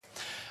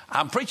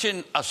I'm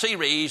preaching a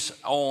series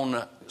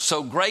on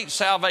So Great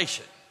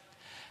Salvation.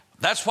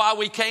 That's why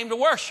we came to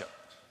worship,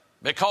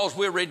 because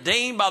we're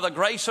redeemed by the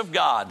grace of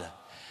God.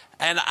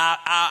 And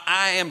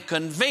I am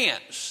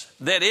convinced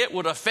that it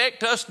would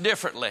affect us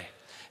differently.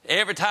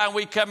 Every time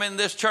we come in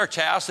this church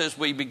house, as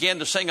we begin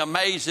to sing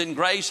Amazing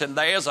Grace, and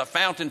there's a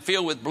fountain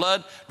filled with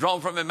blood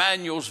drawn from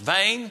Emmanuel's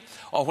vein,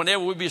 or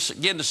whenever we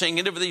begin to sing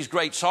any of these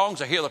great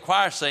songs, I hear the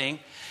choir sing,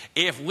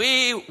 if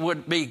we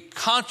would be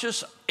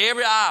conscious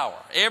every hour,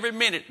 every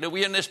minute that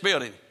we're in this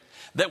building,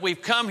 that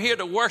we've come here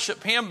to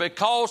worship Him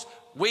because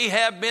we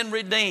have been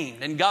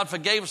redeemed and God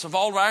forgave us of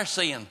all of our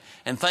sin.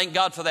 And thank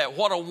God for that.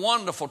 What a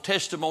wonderful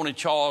testimony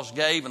Charles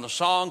gave in the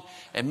song,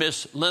 and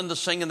Miss Linda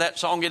singing that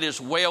song, It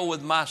Is Well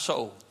With My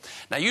Soul.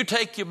 Now you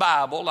take your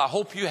Bible. I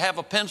hope you have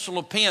a pencil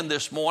or pen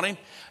this morning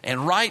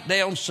and write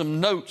down some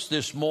notes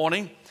this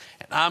morning.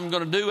 And I'm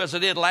going to do as I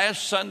did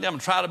last Sunday. I'm going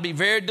to try to be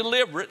very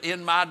deliberate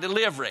in my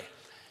delivery.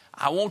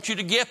 I want you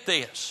to get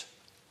this.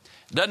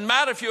 Doesn't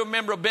matter if you're a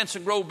member of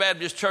Benson Grove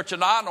Baptist Church or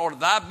not, or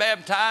that I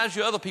baptize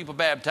you, other people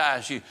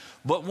baptize you.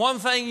 But one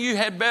thing you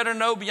had better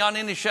know beyond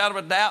any shadow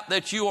of a doubt,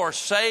 that you are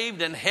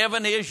saved and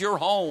heaven is your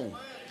home.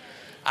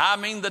 I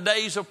mean, the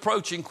day's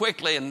approaching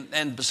quickly.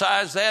 And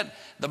besides that,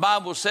 the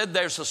Bible said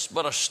there's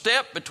but a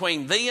step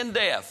between thee and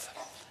death.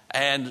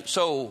 And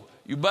so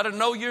you better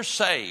know you're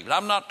saved.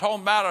 I'm not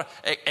talking about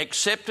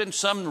accepting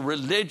some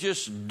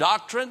religious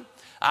doctrine.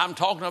 I'm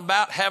talking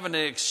about having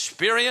an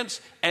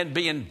experience and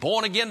being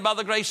born again by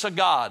the grace of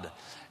God.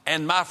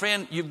 And my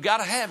friend, you've got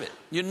to have it.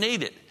 You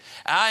need it.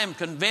 I am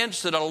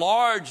convinced that a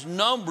large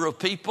number of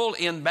people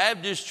in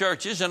Baptist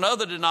churches and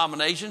other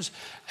denominations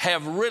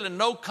have really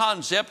no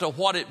concept of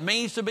what it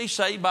means to be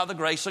saved by the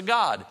grace of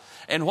God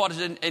and what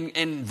is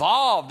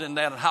involved in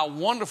that and how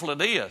wonderful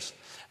it is.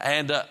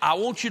 And I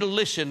want you to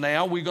listen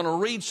now. We're going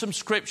to read some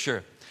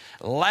scripture.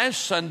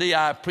 Last Sunday,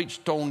 I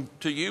preached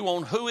to you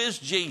on who is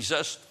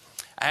Jesus.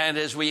 And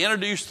as we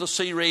introduce the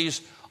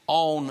series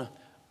on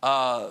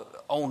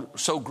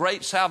So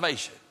Great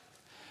Salvation.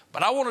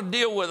 But I want to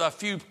deal with a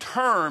few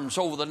terms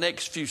over the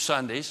next few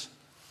Sundays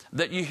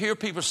that you hear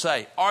people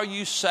say, are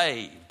you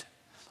saved?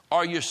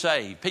 Are you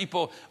saved?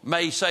 People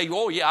may say,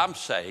 oh yeah, I'm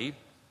saved.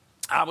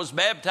 I was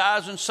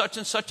baptized in such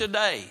and such a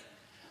day.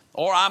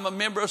 Or I'm a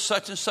member of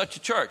such and such a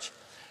church.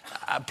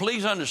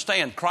 Please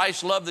understand,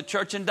 Christ loved the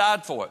church and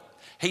died for it.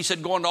 He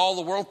said, go into all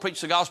the world, preach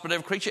the gospel to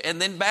every creature,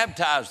 and then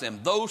baptize them.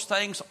 Those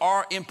things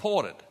are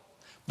important,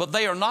 but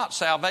they are not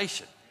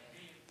salvation.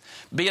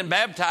 Being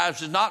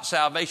baptized is not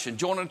salvation.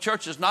 Joining a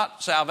church is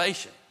not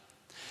salvation.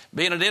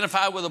 Being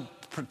identified with a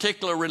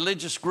particular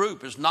religious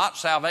group is not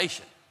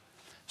salvation.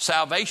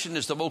 Salvation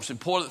is the most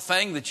important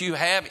thing that you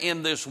have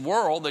in this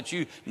world that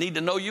you need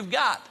to know you've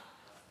got.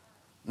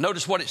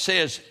 Notice what it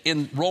says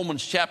in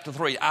Romans chapter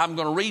 3. I'm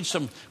going to read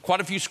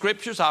quite a few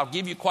scriptures. I'll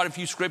give you quite a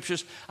few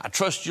scriptures. I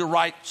trust you'll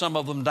write some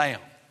of them down.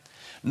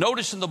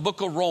 Notice in the book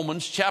of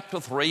Romans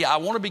chapter 3, I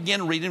want to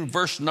begin reading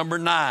verse number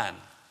 9.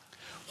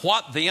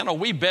 What then? Are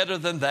we better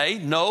than they?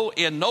 No,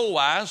 in no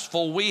wise,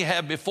 for we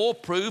have before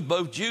proved,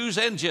 both Jews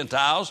and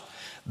Gentiles,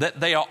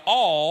 that they are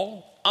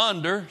all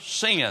under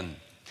sin.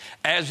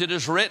 As it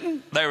is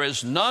written, there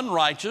is none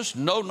righteous,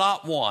 no,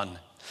 not one.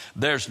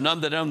 There's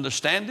none that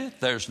understandeth,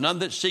 there's none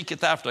that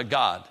seeketh after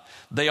God.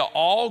 They are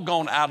all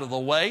gone out of the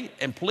way,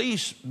 and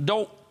please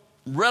don't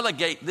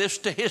relegate this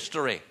to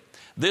history.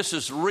 This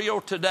is real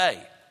today.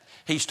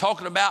 He's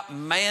talking about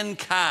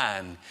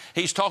mankind.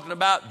 He's talking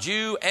about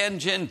Jew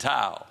and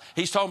Gentile.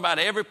 He's talking about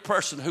every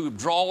person who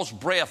draws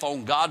breath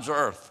on God's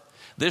earth.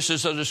 This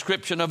is a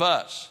description of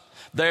us.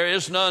 There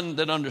is none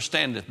that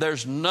understandeth.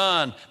 There's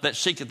none that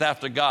seeketh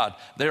after God.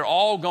 They're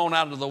all gone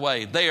out of the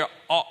way. They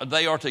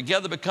are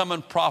together become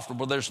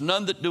unprofitable. There's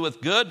none that doeth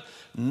good,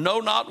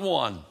 no, not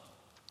one.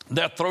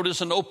 Their throat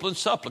is an open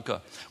sepulchre.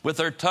 With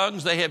their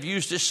tongues they have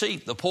used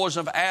deceit. The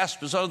poison of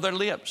asp is under their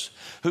lips,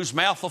 whose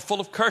mouth are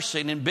full of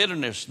cursing and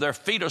bitterness. Their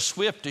feet are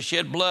swift to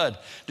shed blood.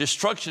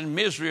 Destruction and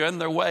misery are in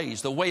their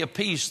ways. The way of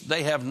peace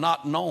they have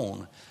not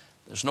known.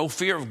 There's no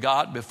fear of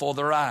God before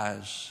their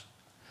eyes.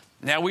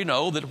 Now we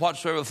know that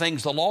whatsoever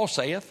things the law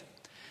saith,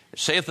 it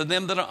saith to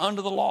them that are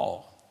under the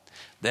law,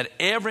 that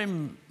every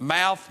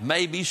mouth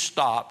may be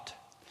stopped,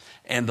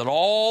 and that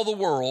all the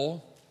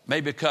world may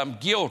become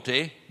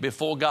guilty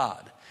before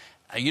God.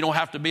 Now, you don't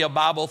have to be a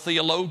Bible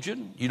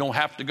theologian. You don't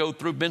have to go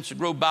through Benson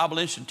Grove Bible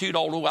Institute,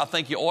 although I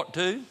think you ought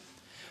to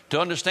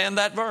understand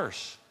that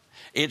verse.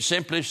 It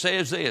simply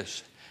says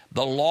this: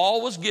 the law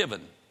was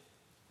given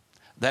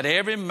that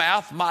every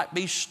mouth might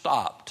be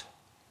stopped,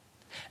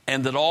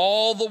 and that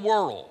all the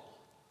world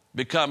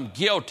become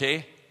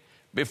guilty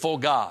before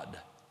God.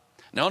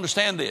 Now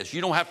understand this. You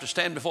don't have to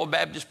stand before a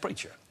Baptist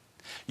preacher.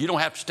 You don't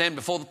have to stand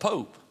before the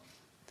Pope.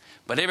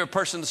 But every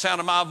person in the sound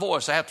of my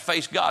voice, I have to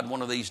face God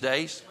one of these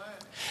days.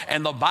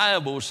 And the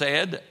Bible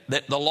said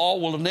that the law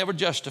will never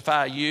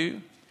justify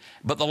you,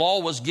 but the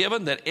law was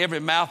given that every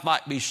mouth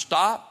might be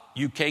stopped.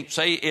 You can't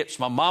say it's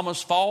my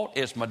mama's fault,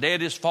 it's my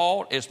daddy's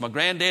fault, it's my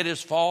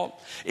granddaddy's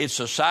fault, it's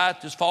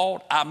society's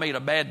fault, I made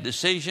a bad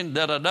decision,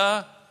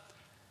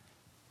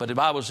 But the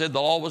Bible said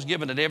the law was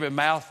given that every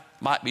mouth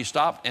might be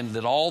stopped and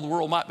that all the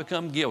world might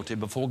become guilty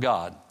before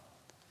God.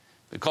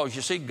 Because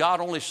you see, God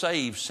only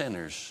saves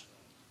sinners.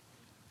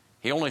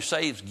 He only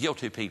saves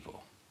guilty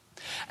people.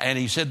 And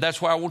he said,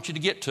 that's where I want you to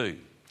get to.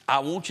 I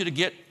want you to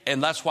get,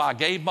 and that's why I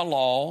gave my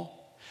law,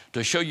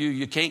 to show you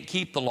you can't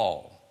keep the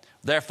law.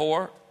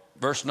 Therefore,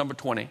 verse number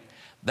 20,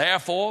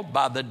 therefore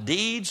by the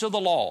deeds of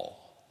the law,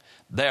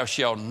 there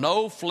shall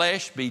no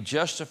flesh be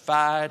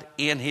justified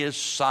in his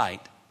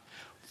sight.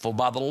 For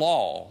by the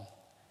law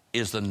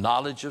is the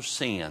knowledge of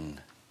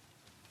sin.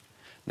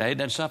 Now, isn't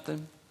that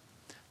something?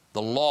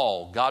 The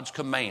law, God's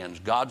commands,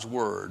 God's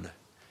word,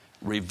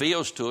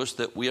 reveals to us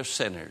that we are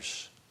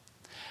sinners.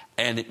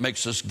 And it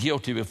makes us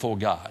guilty before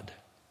God.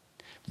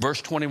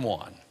 Verse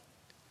 21.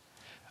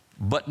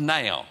 But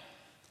now,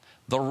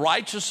 the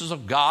righteousness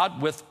of God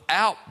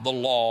without the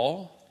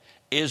law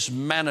is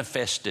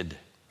manifested,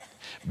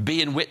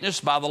 being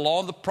witnessed by the law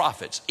and the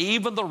prophets,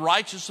 even the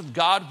righteousness of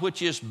God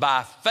which is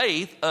by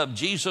faith of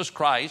Jesus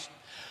Christ,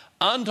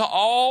 unto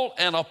all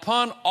and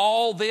upon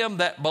all them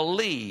that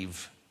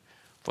believe.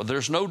 For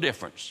there's no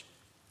difference.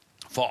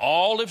 For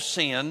all have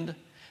sinned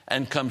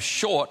and come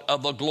short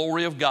of the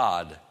glory of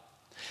God,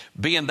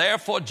 being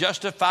therefore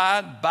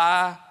justified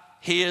by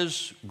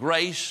his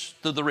grace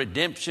through the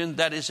redemption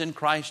that is in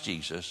Christ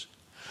Jesus,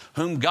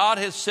 whom God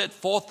has set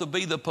forth to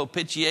be the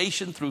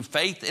propitiation through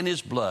faith in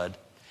his blood,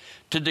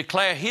 to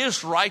declare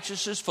his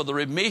righteousness for the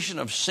remission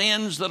of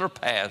sins that are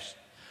past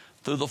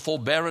through the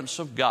forbearance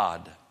of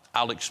God.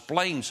 I'll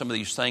explain some of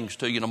these things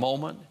to you in a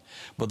moment.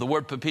 But the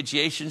word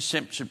propitiation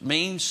simply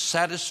means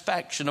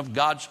satisfaction of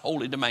God's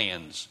holy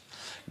demands.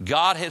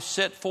 God has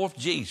set forth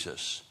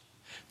Jesus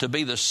to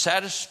be the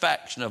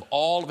satisfaction of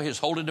all of his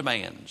holy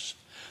demands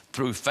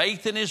through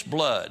faith in his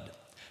blood,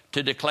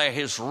 to declare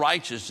his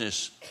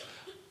righteousness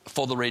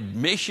for the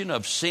remission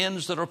of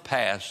sins that are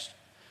past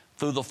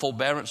through the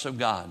forbearance of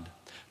God.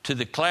 To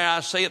declare,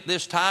 I say at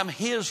this time,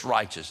 his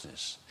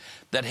righteousness,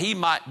 that he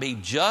might be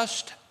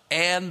just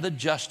and the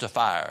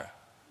justifier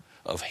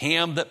of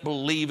him that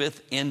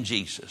believeth in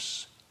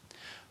Jesus.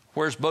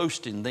 Where's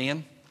boasting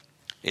then?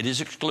 It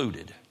is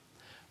excluded.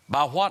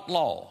 By what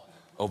law?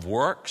 Of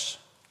works?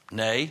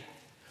 Nay,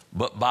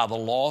 but by the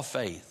law of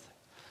faith.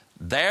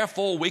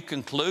 Therefore we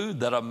conclude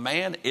that a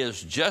man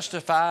is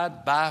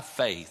justified by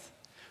faith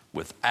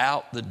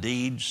without the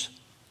deeds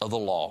of the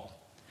law.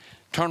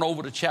 Turn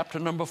over to chapter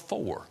number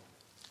 4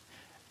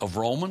 of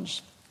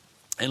Romans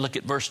and look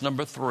at verse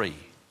number 3.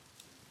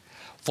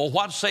 For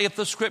what saith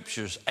the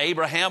scriptures?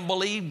 Abraham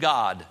believed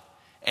God,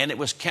 and it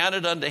was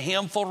counted unto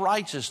him for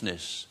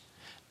righteousness.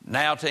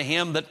 Now to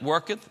him that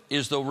worketh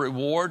is the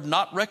reward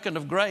not reckoned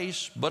of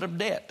grace, but of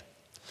debt.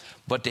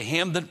 But to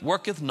him that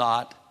worketh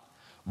not,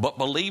 but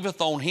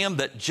believeth on him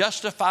that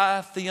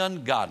justifieth the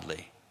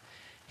ungodly,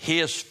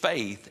 his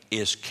faith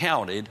is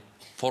counted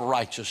for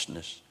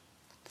righteousness.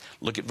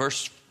 Look at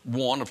verse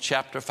 1 of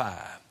chapter 5.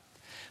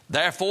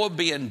 Therefore,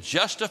 being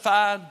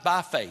justified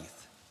by faith,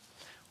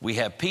 we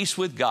have peace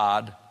with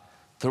God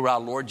through our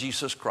Lord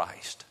Jesus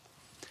Christ.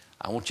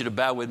 I want you to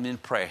bow with me in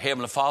prayer.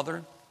 Heavenly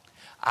Father,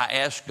 I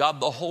ask God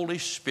the Holy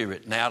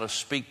Spirit now to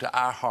speak to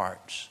our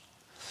hearts.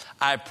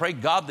 I pray,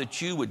 God, that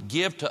you would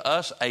give to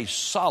us a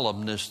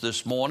solemnness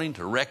this morning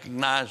to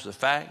recognize the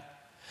fact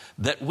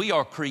that we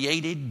are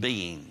created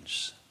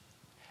beings.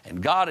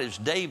 And God, as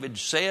David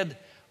said,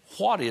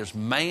 what is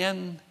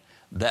man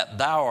that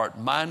thou art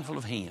mindful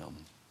of him?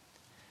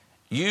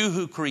 You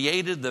who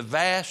created the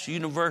vast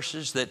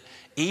universes that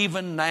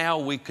even now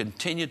we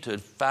continue to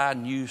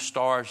find new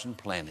stars and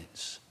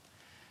planets.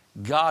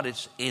 God,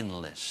 it's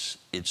endless,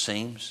 it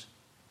seems.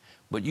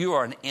 But you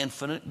are an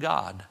infinite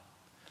God.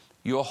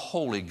 You're a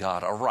holy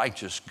God, a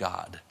righteous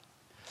God.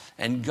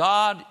 And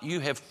God, you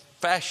have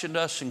fashioned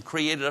us and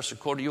created us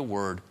according to your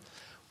word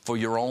for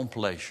your own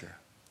pleasure.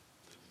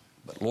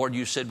 But Lord,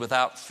 you said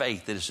without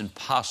faith it is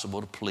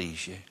impossible to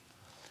please you.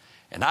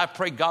 And I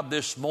pray, God,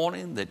 this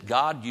morning that,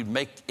 God, you'd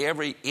make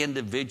every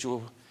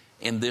individual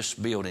in this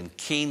building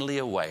keenly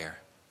aware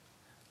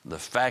of the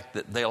fact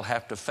that they'll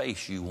have to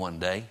face you one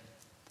day.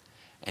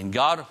 And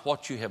God,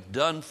 what you have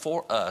done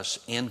for us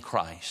in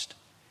Christ,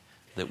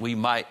 that we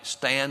might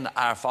stand,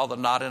 our Father,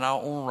 not in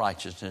our own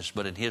righteousness,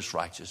 but in his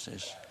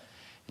righteousness.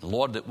 And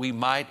Lord, that we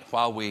might,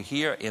 while we're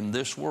here in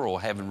this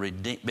world, having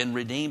been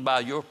redeemed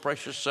by your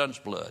precious Son's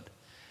blood,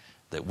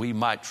 that we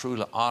might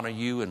truly honor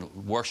you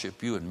and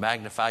worship you and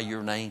magnify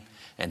your name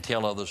and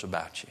tell others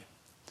about you.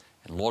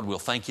 And Lord, we'll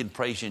thank you and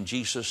praise you in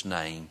Jesus'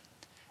 name.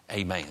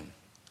 Amen.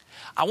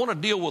 I want to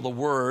deal with a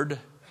word,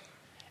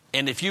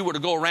 and if you were to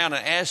go around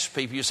and ask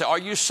people, you say, are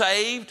you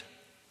saved?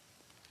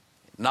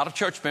 Not a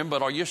church member,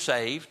 but are you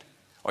saved?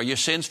 Are your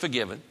sins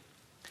forgiven?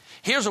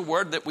 Here's a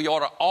word that we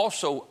ought to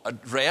also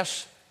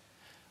address.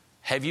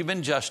 Have you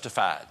been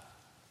justified?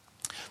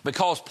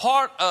 Because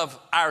part of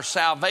our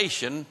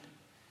salvation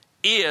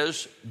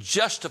is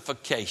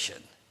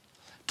justification,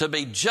 to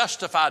be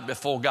justified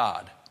before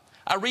God.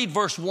 I read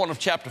verse 1 of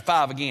chapter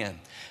 5 again.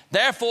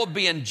 Therefore,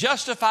 being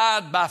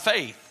justified by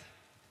faith,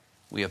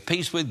 we have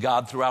peace with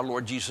God through our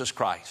Lord Jesus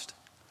Christ.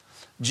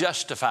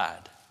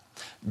 Justified.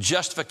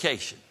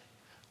 Justification.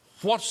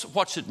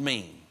 What's it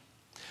mean?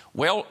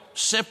 Well,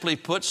 simply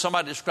put,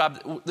 somebody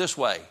described it this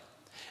way.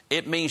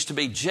 It means to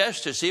be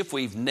just as if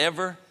we've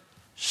never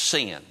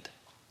sinned.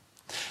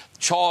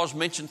 Charles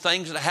mentioned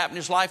things that happened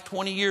in his life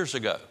 20 years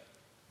ago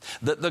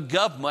that the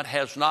government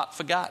has not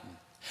forgotten,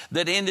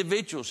 that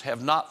individuals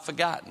have not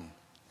forgotten.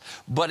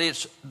 But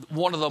it's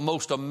one of the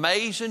most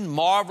amazing,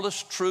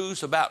 marvelous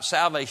truths about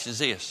salvation is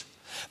this,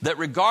 that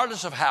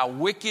regardless of how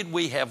wicked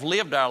we have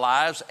lived our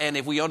lives, and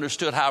if we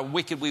understood how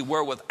wicked we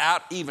were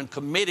without even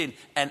committing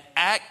an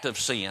act of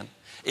sin,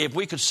 if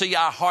we could see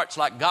our hearts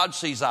like God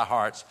sees our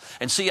hearts,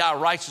 and see our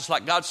righteousness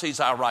like God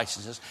sees our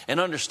righteousness, and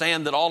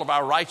understand that all of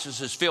our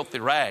righteousness is filthy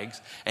rags,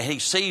 and He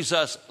sees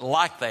us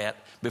like that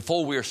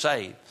before we're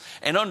saved,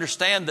 and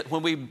understand that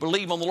when we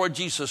believe on the Lord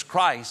Jesus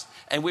Christ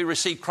and we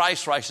receive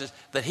Christ's righteousness,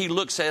 that He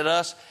looks at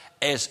us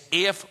as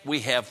if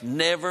we have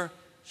never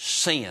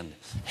sinned.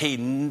 He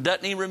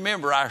doesn't even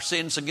remember our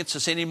sins against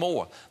us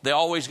anymore. They're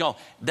always gone.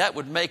 That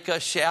would make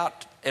us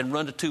shout and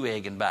run to 2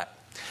 and back.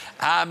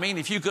 I mean,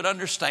 if you could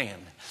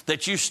understand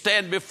that you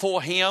stand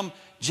before Him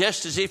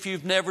just as if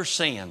you've never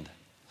sinned.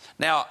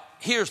 Now,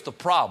 here's the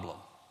problem,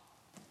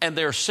 and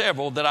there are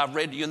several that I've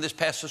read to you in this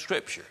passage of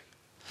Scripture.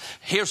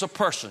 Here's a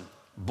person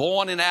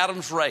born in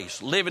Adam's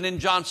race, living in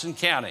Johnson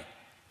County,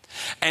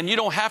 and you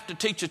don't have to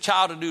teach a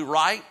child to do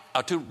right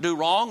or to do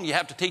wrong. You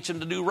have to teach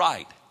them to do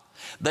right.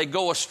 They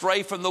go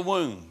astray from the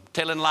womb,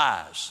 telling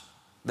lies.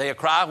 They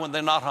cry when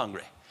they're not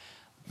hungry.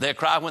 They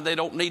cry when they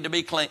don't need to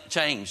be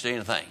changed or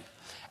anything.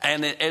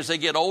 And as they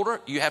get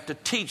older, you have to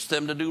teach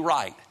them to do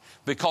right,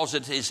 because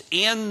it is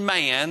in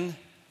man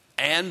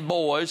and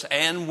boys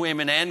and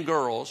women and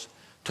girls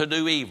to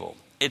do evil.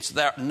 It's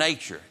their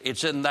nature.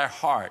 It's in their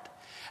heart.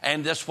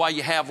 And that's why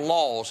you have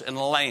laws in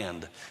the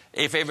land.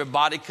 If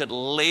everybody could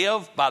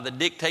live by the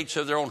dictates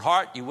of their own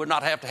heart, you would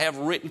not have to have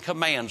written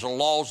commands or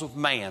laws of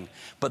man.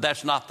 But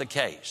that's not the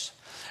case,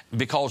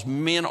 because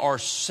men are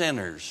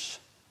sinners.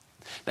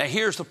 Now,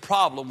 here's the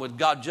problem with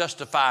God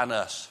justifying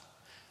us.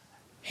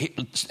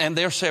 And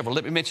there are several.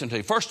 Let me mention to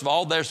you. First of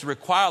all, there's the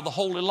require of the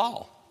holy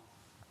law.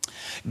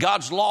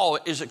 God's law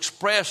is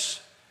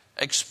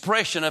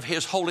expression of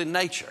His holy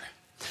nature.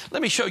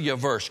 Let me show you a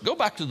verse. Go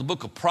back to the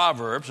book of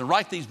Proverbs and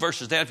write these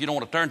verses down if you don't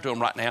want to turn to them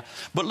right now.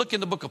 But look in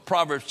the book of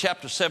Proverbs,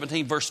 chapter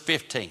 17, verse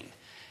 15.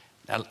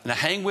 Now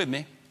hang with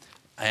me.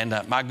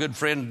 And my good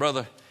friend,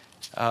 Brother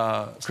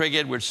Craig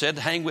Edwards said,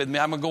 hang with me,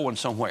 I'm going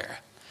somewhere.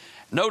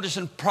 Notice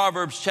in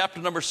Proverbs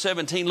chapter number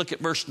 17, look at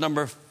verse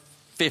number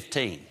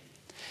 15.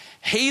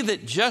 He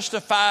that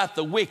justifieth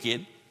the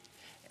wicked,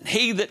 and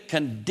he that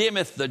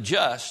condemneth the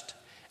just,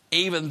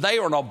 even they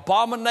are an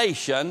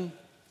abomination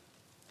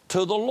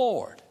to the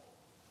Lord.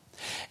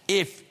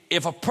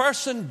 If a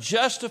person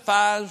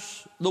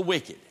justifies the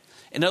wicked,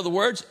 in other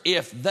words,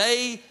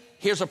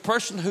 here's a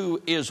person who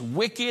is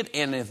wicked,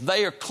 and if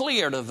they are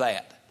cleared of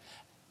that,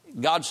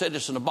 God said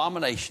it's an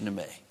abomination to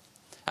me.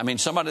 I mean,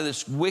 somebody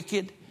that's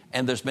wicked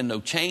and there's been no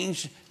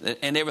change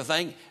and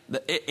everything,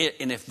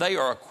 and if they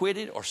are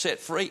acquitted or set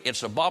free,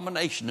 it's an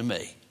abomination to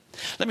me.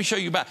 Let me show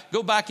you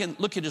go back and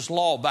look at His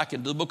law back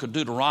into the book of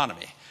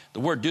Deuteronomy. The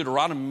word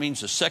Deuteronomy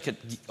means the second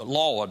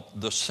law,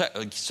 the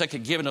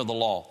second giving of the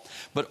law.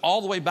 But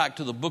all the way back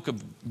to the book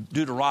of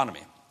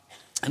Deuteronomy.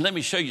 And let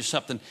me show you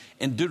something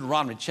in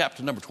Deuteronomy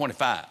chapter number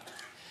 25.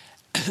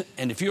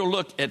 And if you'll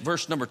look at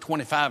verse number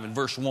 25 and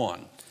verse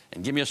 1,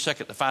 and give me a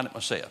second to find it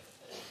myself.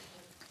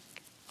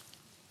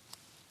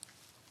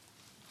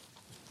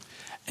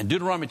 In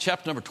Deuteronomy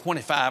chapter number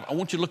 25, I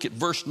want you to look at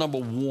verse number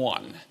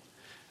 1.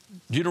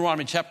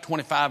 Deuteronomy chapter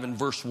 25 and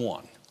verse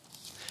 1.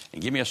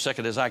 And give me a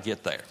second as I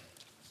get there.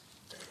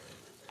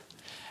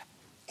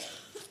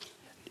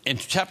 In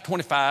chapter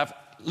 25,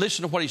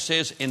 listen to what he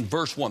says in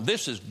verse 1.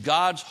 This is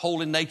God's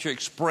holy nature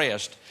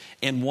expressed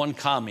in one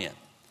comment.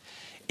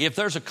 If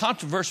there's a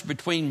controversy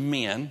between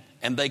men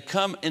and they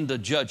come into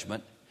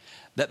judgment,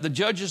 that the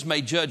judges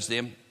may judge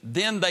them,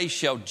 then they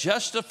shall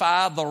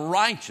justify the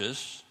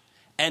righteous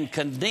and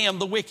condemn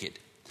the wicked.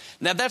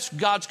 Now that's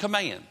God's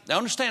command. Now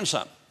understand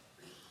something.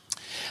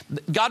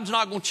 God's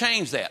not going to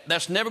change that.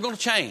 That's never going to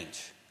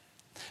change.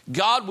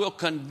 God will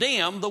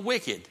condemn the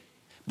wicked,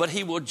 but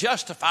He will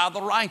justify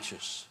the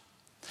righteous.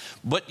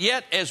 But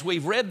yet, as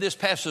we've read this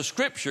passage of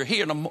Scripture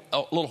here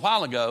a little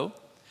while ago,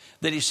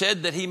 that He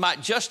said that He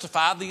might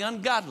justify the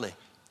ungodly.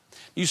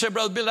 You say,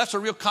 Brother Bill, that's a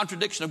real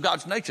contradiction of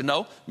God's nature.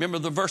 No. Remember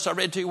the verse I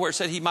read to you where it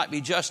said He might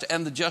be just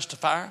and the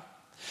justifier?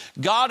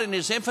 God in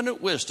His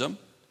infinite wisdom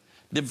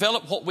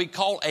developed what we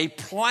call a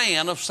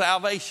plan of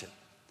salvation,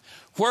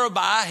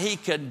 whereby He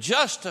could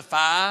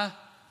justify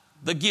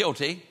the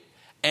guilty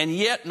and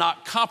yet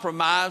not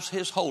compromise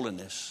His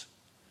holiness.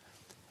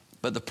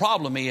 But the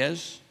problem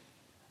is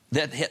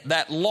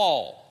that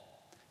law,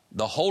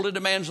 the holy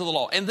demands of the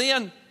law. And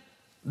then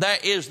there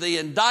is the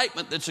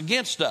indictment that's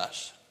against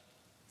us.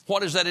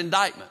 What is that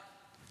indictment?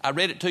 I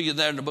read it to you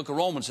there in the book of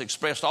Romans,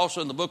 expressed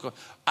also in the book of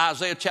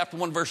Isaiah chapter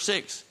 1 verse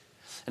 6.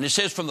 And it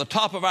says, from the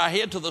top of our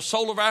head to the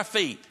sole of our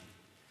feet,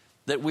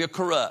 that we're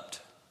corrupt.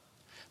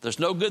 There's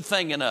no good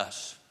thing in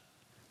us.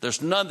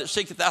 There's none that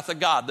seeketh after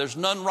God. There's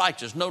none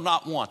righteous, no,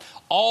 not one.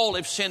 All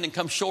have sinned and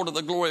come short of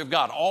the glory of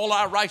God. All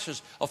our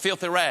righteousness are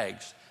filthy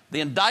rags. The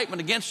indictment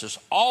against us,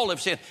 all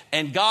have sinned.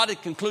 And God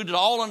had concluded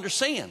all under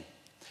sin.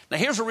 Now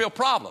here's a real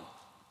problem.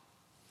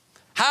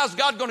 How's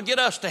God going to get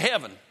us to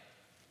heaven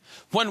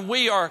when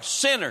we are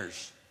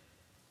sinners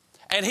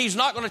and He's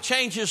not going to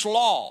change His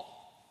law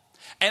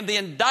and the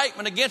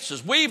indictment against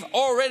us? We've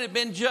already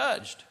been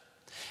judged.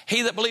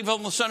 He that believeth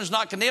on the Son is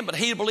not condemned, but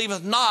he that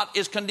believeth not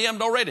is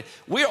condemned already.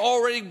 We're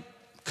already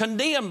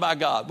condemned by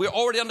God. We're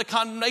already under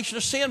condemnation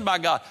of sin by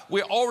God.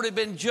 We've already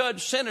been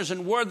judged sinners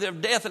and worthy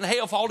of death and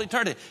hell for all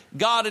eternity.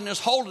 God in His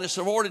holiness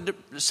have already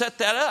set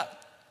that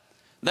up.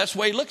 That's the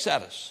way He looks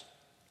at us.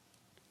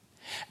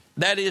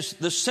 That is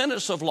the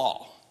sentence of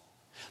law.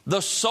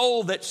 The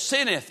soul that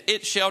sinneth,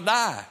 it shall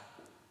die.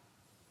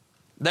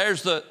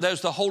 There's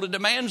the holy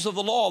demands of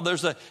the law.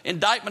 There's the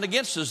indictment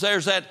against us.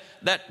 There's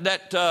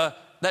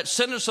that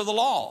sentence of the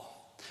law.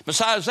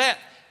 Besides that,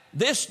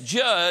 this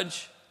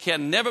judge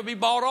can never be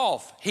bought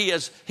off. He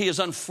is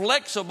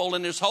inflexible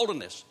in His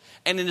holiness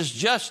and in His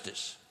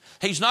justice.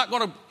 He's not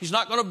going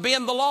to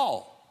bend the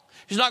law.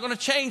 He's not going to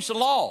change the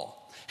law.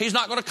 He's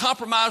not going to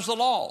compromise the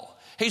law.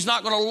 He's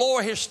not going to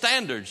lower His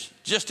standards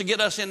just to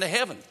get us into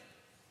heaven.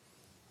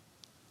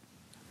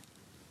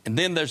 And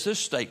then there's this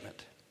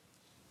statement.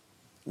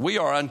 We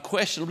are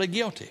unquestionably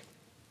guilty.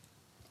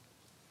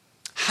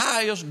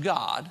 How is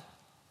God,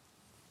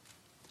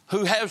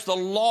 who has the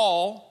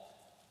law,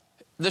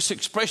 this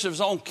expression of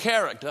His own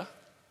character,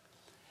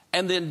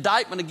 and the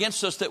indictment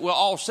against us that we're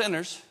all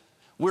sinners,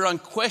 we're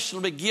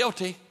unquestionably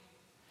guilty,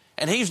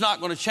 and He's not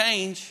going to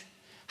change?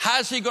 How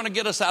is He going to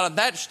get us out of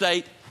that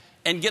state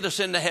and get us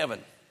into heaven?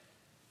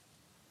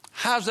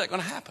 How's that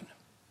going to happen?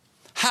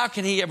 How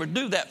can He ever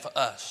do that for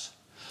us?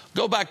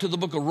 Go back to the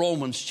book of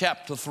Romans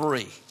chapter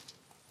 3.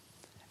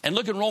 And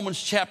look at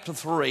Romans chapter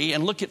 3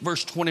 and look at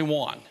verse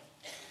 21.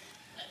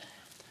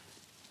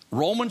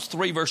 Romans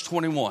 3 verse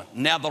 21.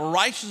 Now the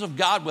righteousness of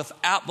God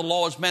without the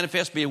law is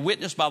manifest, being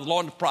witnessed by the law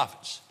and the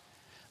prophets.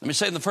 Let me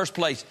say in the first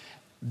place,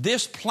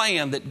 this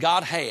plan that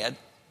God had,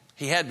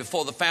 He had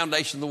before the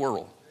foundation of the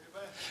world.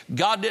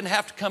 God didn't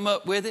have to come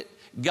up with it.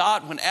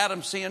 God, when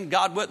Adam sinned,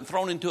 God wasn't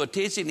thrown into a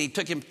tizzy, and He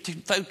took him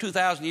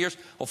 2,000 years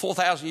or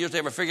 4,000 years to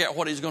ever figure out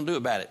what He's going to do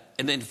about it.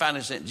 And then He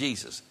finally sent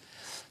Jesus.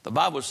 The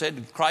Bible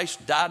said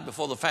Christ died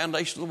before the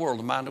foundation of the world,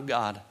 the mind of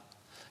God.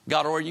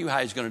 God already knew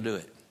how He's going to do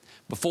it.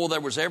 Before there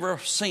was ever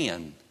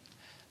sin,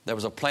 there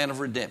was a plan of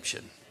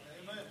redemption.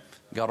 Amen.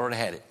 God already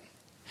had it.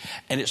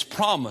 And it's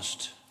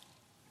promised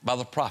by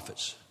the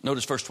prophets.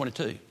 Notice verse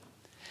 22.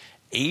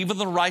 Even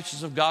the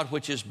righteousness of God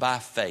which is by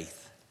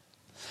faith.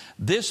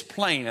 This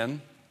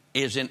plan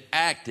is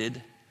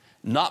enacted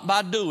not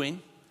by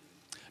doing,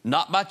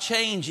 not by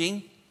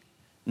changing,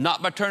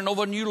 not by turning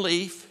over a new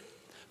leaf,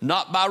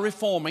 not by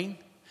reforming,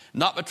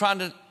 not by trying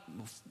to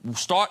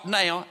start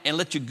now and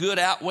let your good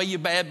outweigh your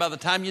bad by the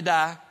time you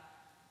die,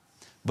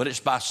 but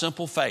it's by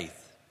simple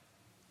faith.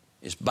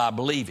 It's by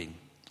believing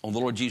on the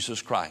Lord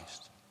Jesus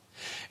Christ.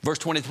 Verse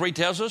 23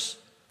 tells us,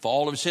 for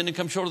all have sinned and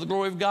come short of the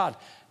glory of God.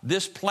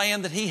 This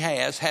plan that He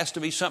has to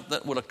be something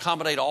that would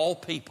accommodate all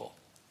people.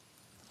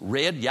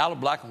 Red, yellow,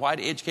 black, and white,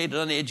 educated,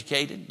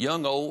 uneducated,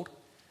 young, old.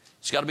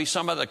 It's got to be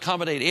somebody that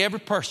accommodate every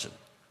person.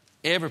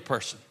 Every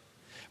person.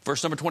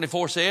 Verse number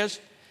 24 says,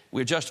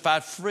 we're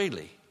justified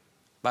freely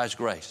by His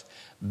grace.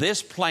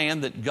 This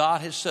plan that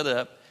God has set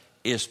up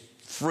is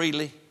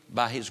freely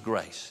by His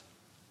grace.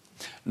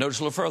 Notice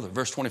a little further,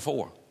 verse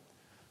 24.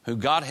 Who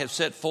God has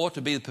set forth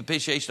to be the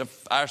propitiation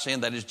of our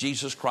sin, that is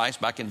Jesus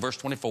Christ, back in verse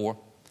 24.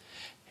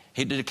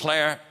 He to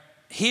declare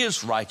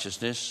His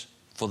righteousness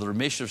for the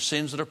remission of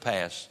sins that are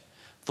past,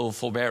 through the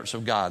forbearance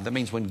of God. That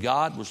means when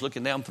God was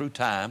looking down through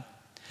time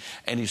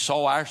and He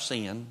saw our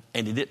sin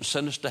and He didn't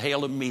send us to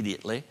hell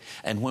immediately.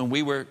 And when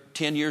we were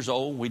 10 years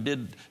old, we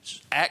did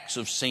acts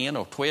of sin,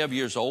 or 12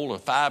 years old, or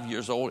 5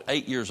 years old,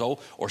 8 years old,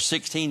 or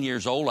 16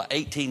 years old, or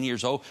 18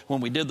 years old,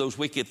 when we did those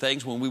wicked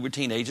things when we were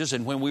teenagers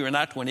and when we were in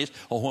our 20s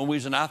or when we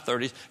was in our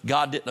 30s,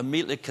 God didn't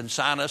immediately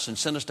consign us and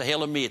send us to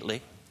hell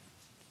immediately.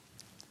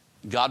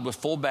 God was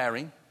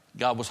forbearing.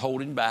 God was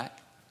holding back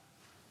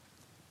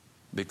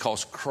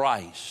because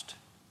Christ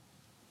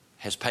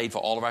has paid for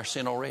all of our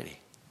sin already.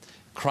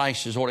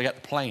 Christ has already got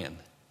the plan.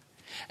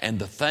 And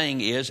the thing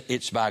is,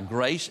 it's by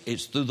grace,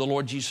 it's through the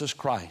Lord Jesus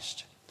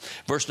Christ.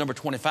 Verse number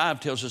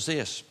 25 tells us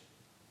this.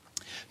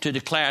 To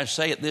declare and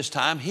say at this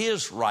time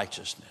His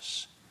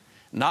righteousness.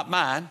 Not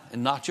mine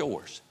and not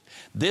yours.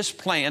 This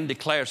plan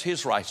declares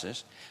His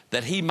righteousness,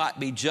 that He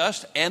might be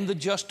just and the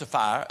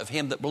justifier of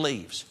him that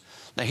believes.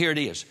 Now here it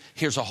is.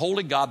 Here's a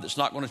holy God that's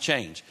not going to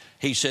change.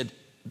 He said,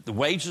 the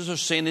wages of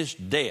sin is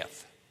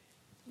death.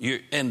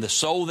 And the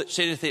soul that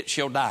sinneth, it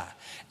shall die.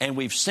 And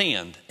we've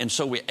sinned. And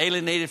so we're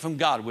alienated from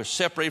God. We're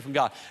separated from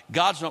God.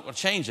 God's not going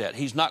to change that.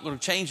 He's not going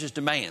to change His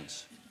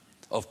demands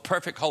of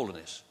perfect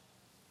holiness.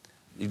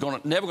 He's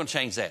never going to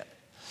change that.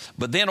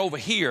 But then over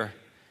here,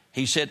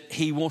 He said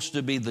He wants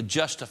to be the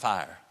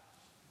justifier.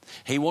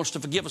 He wants to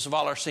forgive us of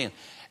all our sin.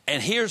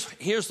 And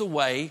here's the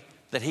way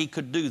that He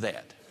could do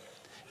that.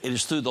 It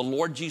is through the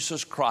Lord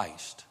Jesus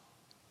Christ.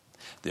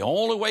 The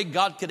only way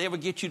God could ever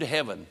get you to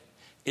heaven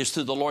is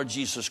through the Lord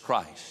Jesus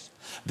Christ.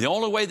 The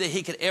only way that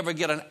he could ever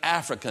get an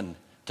African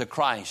to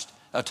Christ,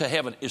 to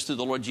heaven, is through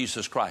the Lord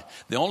Jesus Christ.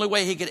 The only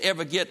way he could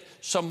ever get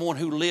someone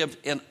who lived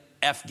in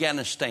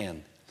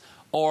Afghanistan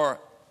or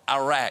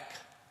Iraq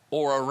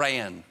or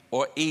Iran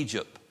or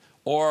Egypt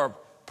or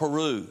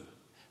Peru,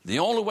 the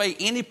only way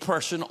any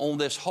person on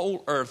this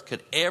whole earth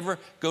could ever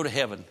go to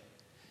heaven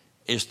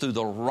is through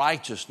the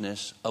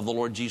righteousness of the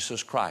Lord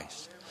Jesus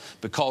Christ.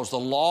 Because the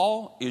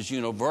law is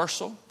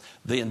universal.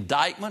 The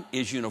indictment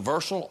is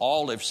universal.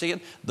 All have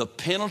sinned. The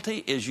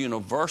penalty is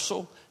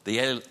universal.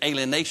 The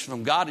alienation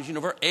from God is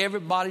universal.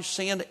 Everybody's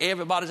sinned.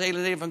 Everybody's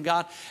alienated from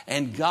God.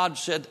 And God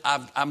said,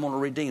 I'm going to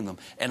redeem them.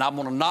 And I'm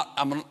not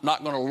going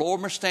to lower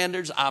my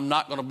standards. I'm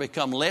not going to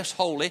become less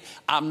holy.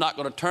 I'm not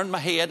going to turn my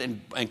head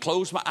and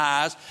close my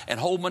eyes and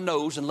hold my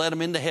nose and let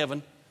them into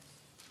heaven.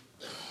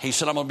 He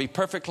said, I'm going to be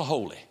perfectly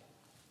holy.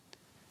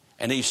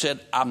 And he said,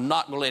 I'm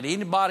not going to let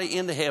anybody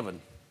into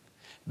heaven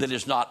that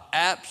is not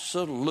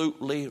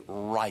absolutely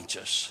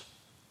righteous.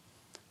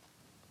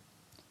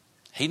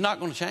 He's not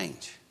going to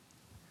change.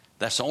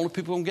 That's the only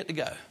people who get to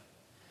go.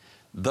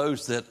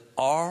 Those that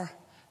are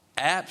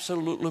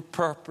absolutely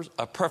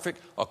perfect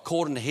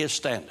according to his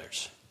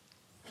standards.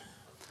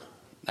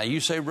 Now you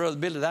say, Brother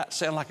Billy, that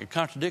sounds like a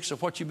contradiction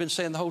of what you've been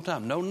saying the whole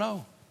time.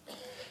 No.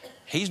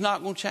 He's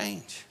not going to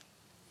change.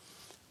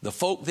 The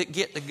folk that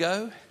get to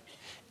go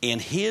in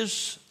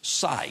his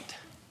sight,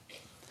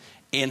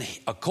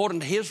 according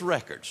to his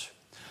records,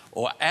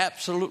 are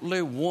absolutely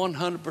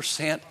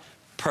 100%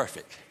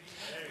 perfect.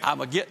 I'm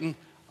getting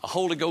a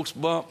Holy Ghost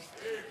bump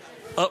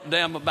up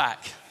down my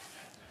back.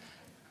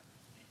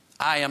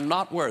 I am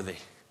not worthy.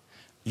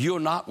 You're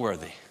not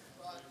worthy.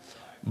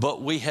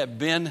 But we have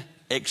been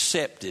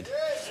accepted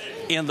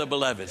in the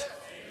beloved.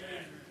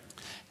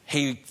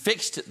 He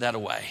fixed it that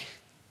way.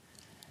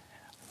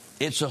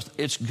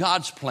 It's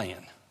God's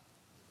plan.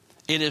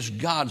 It is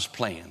God's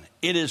plan.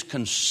 It is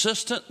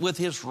consistent with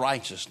his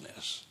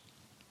righteousness.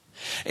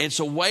 It's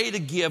a way to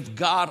give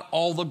God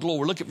all the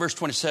glory. Look at verse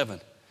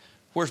 27.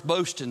 Where's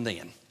boasting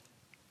then?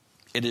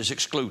 It is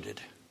excluded.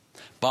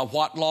 By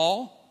what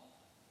law?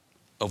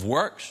 Of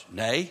works?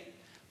 Nay,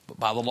 but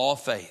by the law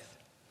of faith.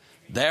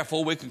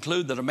 Therefore we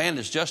conclude that a man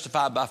is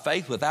justified by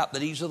faith without the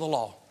deeds of the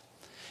law.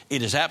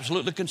 It is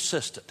absolutely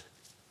consistent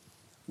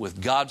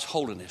with God's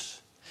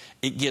holiness.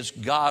 It gives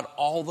God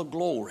all the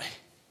glory.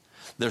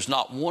 There's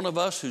not one of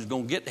us who's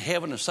going to get to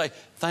heaven and say,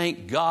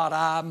 thank God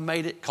I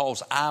made it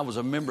because I was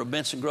a member of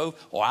Benson Grove,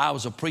 or I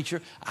was a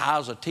preacher, I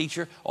was a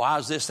teacher, or I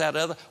was this, that,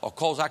 other, or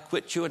because I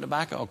quit chewing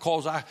tobacco, or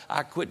because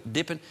I quit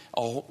dipping,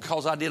 or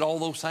because I did all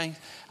those things.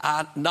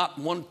 Not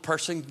one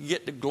person can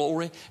get the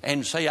glory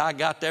and say I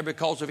got there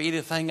because of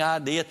anything I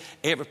did.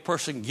 Every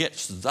person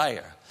gets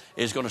there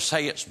is going to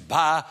say it's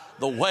by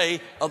the way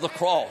of the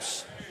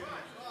cross.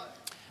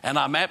 And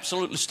I'm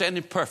absolutely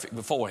standing perfect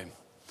before him.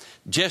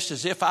 Just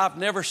as if I've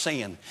never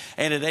sinned.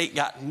 And it ain't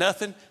got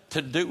nothing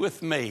to do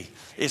with me.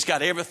 It's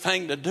got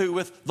everything to do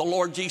with the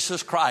Lord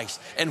Jesus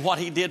Christ and what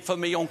he did for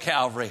me on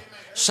Calvary.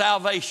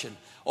 Salvation.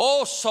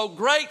 Oh, so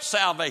great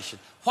salvation.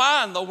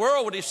 Why in the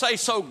world would he say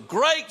so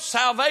great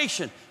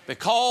salvation?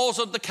 Because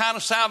of the kind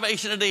of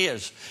salvation it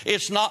is.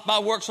 It's not by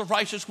works of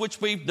righteousness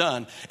which we've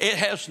done. It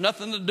has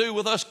nothing to do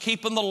with us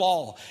keeping the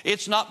law.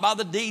 It's not by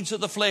the deeds of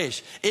the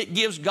flesh. It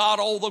gives God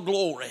all the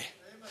glory.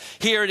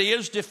 Here it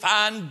is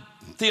defined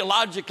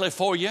theologically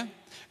for you.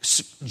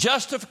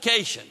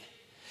 Justification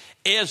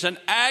is an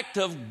act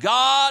of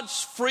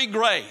God's free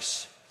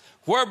grace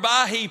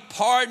whereby he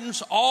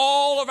pardons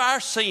all of our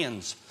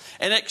sins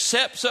and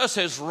accepts us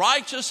as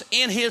righteous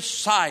in his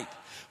sight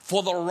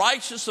for the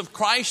righteousness of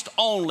Christ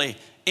only,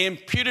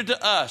 imputed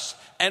to us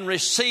and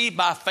received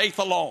by faith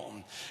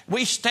alone.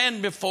 We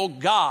stand before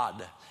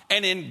God,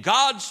 and in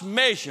God's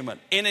measurement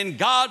and in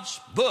God's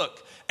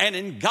book and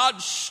in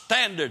God's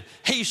standard,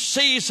 he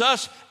sees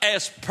us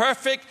as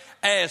perfect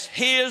as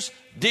his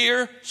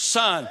dear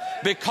son,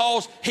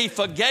 because he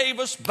forgave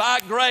us by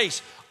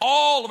grace.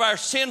 All of our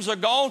sins are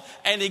gone,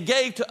 and he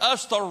gave to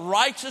us the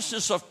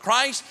righteousness of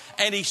Christ,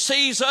 and he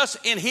sees us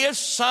in his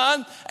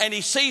son, and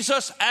he sees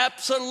us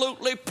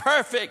absolutely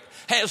perfect.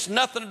 Has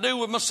nothing to do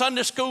with my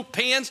Sunday school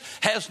pens,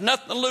 has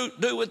nothing to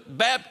do with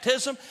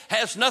baptism,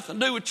 has nothing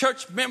to do with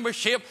church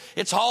membership.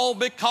 It's all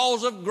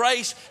because of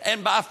grace,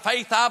 and by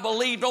faith I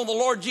believed on the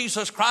Lord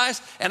Jesus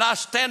Christ, and I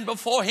stand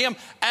before him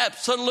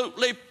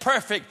absolutely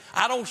perfect.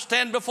 I don't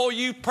stand before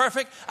you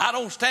perfect. I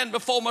don't stand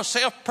before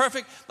myself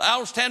perfect. I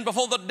don't stand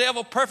before the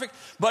devil perfect.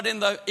 But in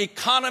the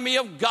economy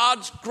of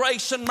God's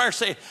grace and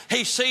mercy,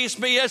 he sees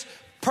me as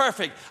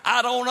perfect.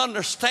 I don't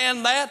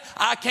understand that.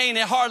 I can't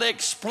hardly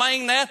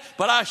explain that,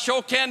 but I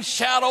sure can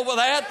shout over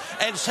that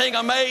and sing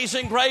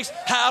Amazing Grace.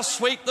 How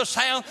sweet the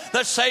sound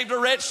that saved a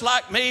wretch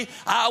like me.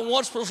 I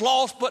once was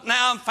lost, but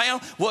now I'm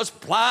found. Was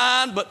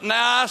blind, but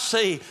now I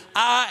see.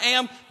 I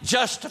am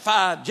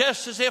justified,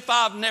 just as if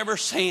I've never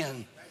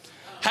sinned.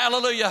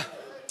 Hallelujah.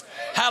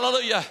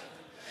 Hallelujah.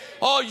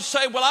 Oh, you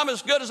say, well, I'm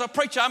as good as a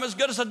preacher, I'm as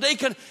good as a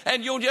deacon,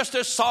 and you're just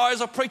as sorry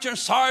as a preacher and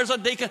sorry as a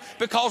deacon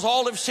because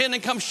all have sinned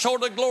and come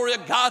short of the glory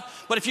of God.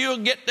 But if you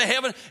get to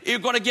heaven, you're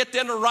going to get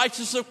into the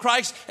righteousness of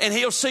Christ, and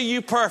He'll see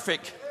you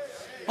perfect.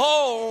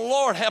 Oh,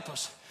 Lord, help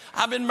us.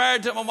 I've been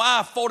married to my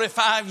wife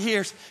 45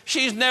 years.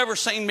 She's never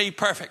seen me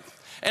perfect.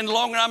 And the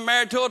longer I'm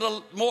married to her,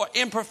 the more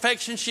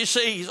imperfection she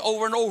sees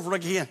over and over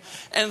again.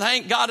 And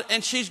thank God,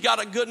 and she's got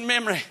a good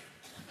memory.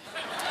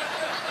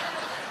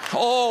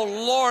 Oh,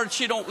 Lord,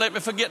 she don't let me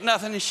forget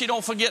nothing, and she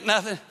don't forget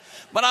nothing.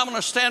 But I'm going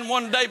to stand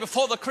one day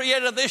before the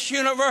creator of this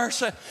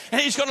universe, and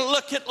He's going to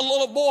look at the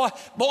little boy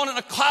born in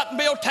a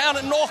cotton-mill town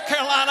in North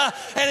Carolina,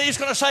 and He's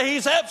going to say,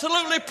 he's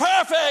absolutely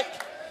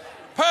perfect.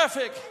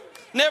 Perfect.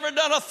 Never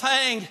done a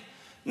thing.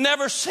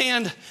 Never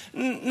sinned.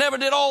 Never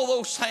did all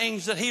those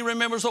things that He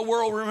remembers, the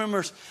world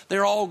remembers.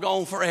 They're all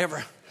gone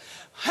forever.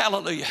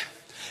 Hallelujah.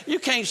 You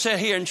can't sit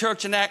here in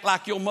church and act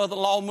like your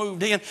mother-in-law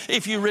moved in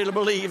if you really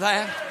believe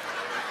that.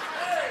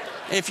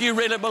 If you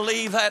really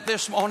believe that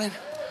this morning,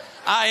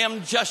 I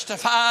am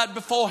justified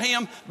before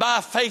Him by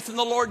faith in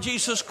the Lord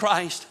Jesus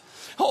Christ.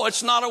 Oh,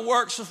 it's not a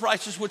works of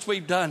righteousness which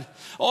we've done.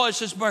 Oh, it's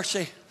His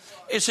mercy.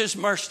 It's His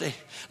mercy.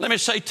 Let me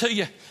say to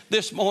you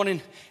this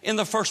morning, in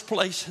the first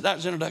place, that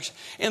was introduction.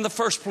 In the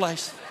first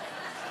place,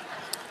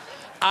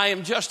 I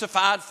am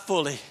justified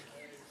fully.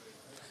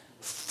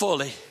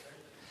 Fully.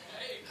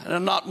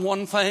 And not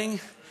one thing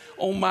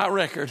on my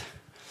record.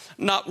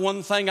 Not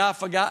one thing I've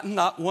forgotten,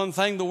 not one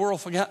thing the world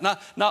forgot,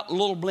 not a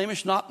little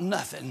blemish, not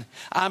nothing.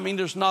 I mean,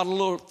 there's not a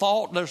little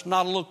thought, there's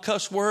not a little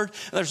cuss word,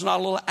 there's not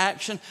a little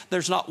action,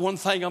 there's not one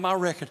thing on my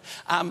record.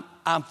 I'm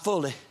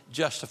fully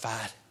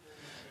justified.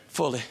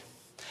 Fully.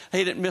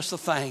 He didn't miss a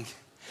thing.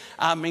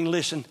 I mean,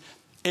 listen,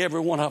 every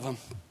one of them.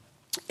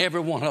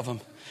 Every one of them.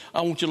 I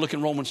want you to look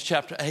in Romans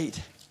chapter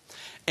 8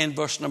 and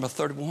verse number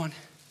 31.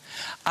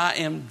 I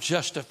am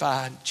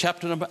justified.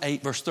 Chapter number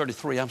 8, verse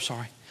 33, I'm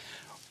sorry.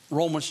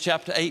 Romans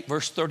chapter 8,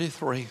 verse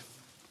 33.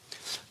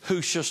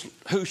 Who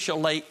shall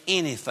lay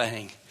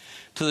anything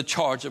to the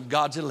charge of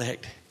God's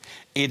elect?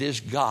 It is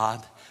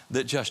God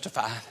that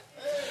justifieth.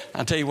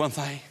 I'll tell you one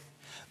thing.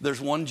 There's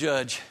one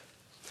judge.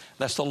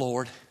 That's the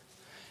Lord.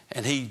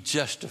 And He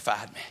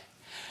justified me.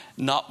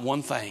 Not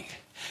one thing.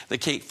 They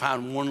can't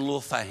find one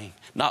little thing.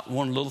 Not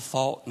one little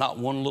thought. Not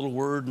one little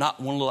word. Not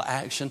one little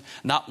action.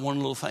 Not one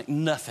little thing.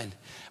 Nothing.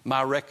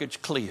 My record's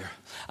clear.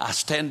 I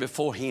stand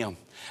before Him.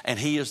 And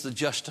He is the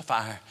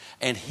justifier.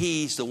 And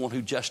He's the one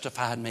who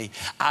justified me.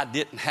 I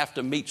didn't have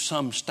to meet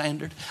some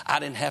standard. I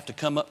didn't have to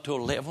come up to a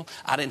level.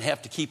 I didn't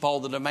have to keep all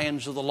the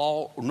demands of the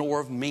law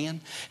nor of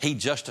men. He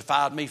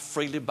justified me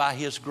freely by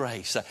His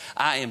grace.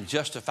 I am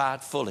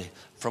justified fully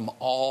from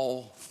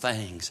all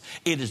things.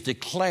 It is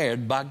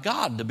declared by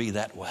God to be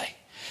that way.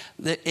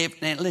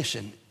 And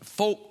listen,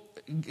 folk,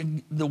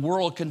 the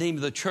world condemn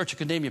you, the church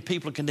condemn you,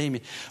 people condemn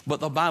you. But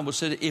the Bible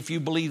said if you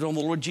believe on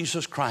the Lord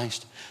Jesus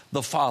Christ,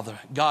 the Father,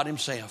 God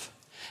Himself,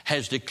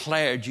 has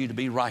declared you to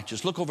be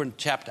righteous. Look over in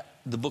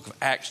the book of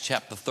Acts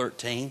chapter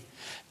 13.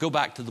 Go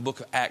back to the book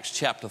of Acts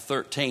chapter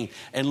 13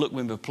 and look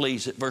with me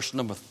please at verse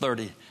number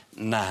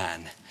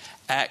 39.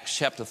 Acts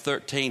chapter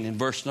 13 and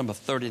verse number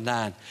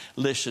 39.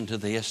 Listen to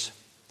this.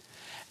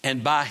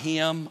 And by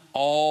Him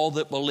all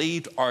that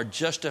believed are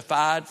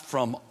justified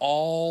from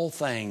all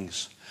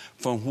things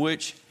from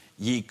which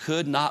ye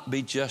could not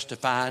be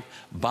justified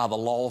by the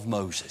law of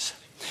Moses.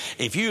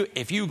 If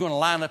you're going to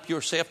line up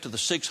yourself to the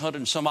 600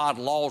 and some odd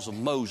laws of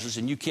Moses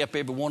and you kept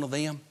every one of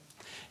them,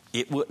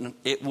 it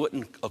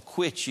wouldn't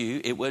acquit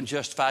you. It wouldn't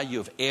justify you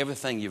of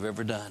everything you've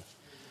ever done.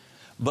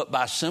 But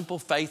by simple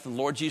faith in the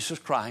Lord Jesus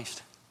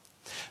Christ,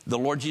 the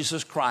Lord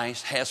Jesus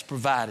Christ has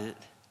provided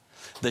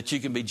that you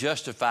can be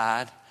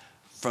justified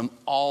from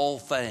all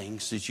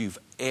things that you've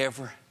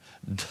ever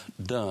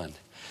done.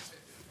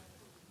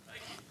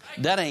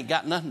 That ain't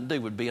got nothing to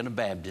do with being a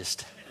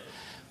Baptist.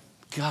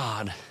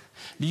 God,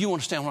 do you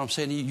understand what I'm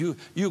saying? You're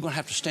going to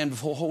have to stand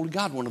before holy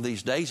God one of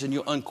these days, and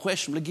you're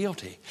unquestionably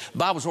guilty. The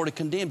Bible's already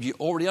condemned you,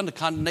 already under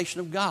condemnation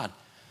of God.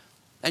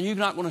 And you're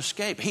not going to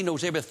escape. He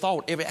knows every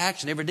thought, every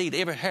action, every deed,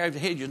 every hair of the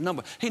head, your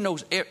number. He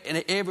knows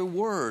every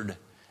word,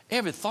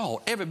 every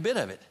thought, every bit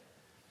of it.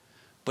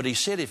 But He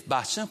said if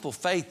by simple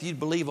faith you'd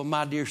believe on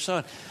my dear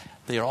Son,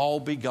 they'll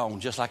all be gone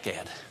just like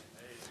that.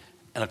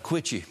 And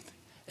acquit you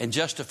and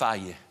justify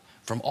you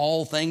from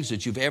all things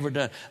that you've ever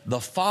done.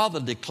 The Father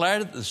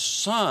declared it. The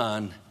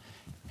Son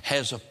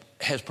has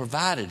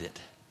provided it.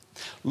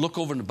 Look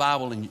over in the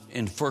Bible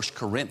in 1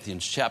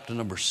 Corinthians chapter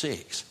number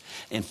 6.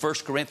 In 1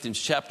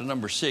 Corinthians chapter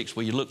number 6,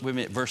 will you look with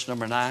me at verse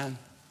number 9?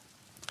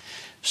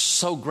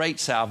 So great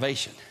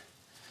salvation.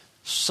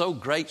 So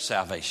great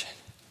salvation.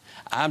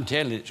 I'm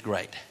telling you it's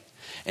great.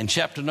 In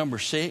chapter number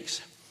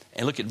 6,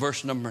 and look at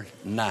verse number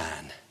 9.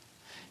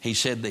 He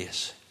said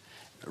this.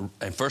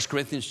 In 1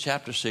 Corinthians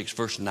chapter 6,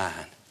 verse 9.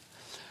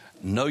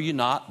 Know you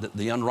not that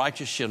the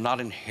unrighteous shall not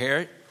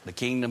inherit the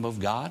kingdom of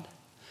God?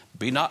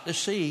 Be not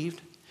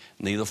deceived,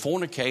 neither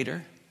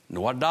fornicator,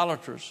 nor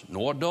idolaters,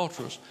 nor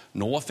adulterers,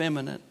 nor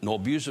effeminate, nor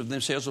abusers of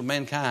themselves of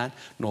mankind,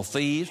 nor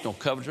thieves, nor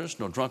covetous,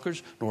 nor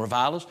drunkards, nor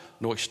revilers,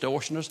 nor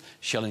extortioners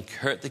shall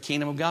inherit the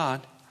kingdom of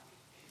God.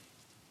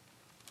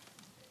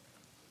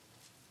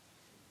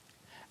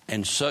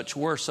 And such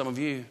were some of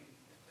you.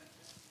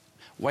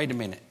 Wait a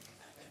minute.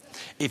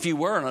 If you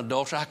were an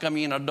adulterer, how come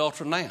you're an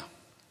adulterer now?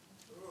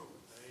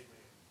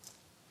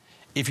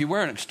 If you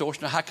were an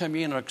extortioner, how come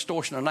you're an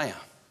extortioner now?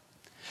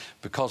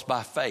 Because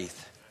by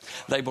faith,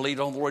 they believed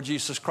on the Lord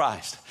Jesus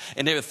Christ.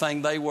 And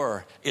everything they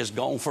were is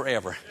gone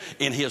forever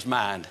in His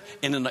mind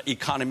and in the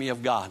economy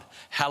of God.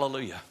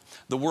 Hallelujah.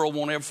 The world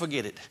won't ever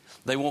forget it.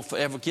 They won't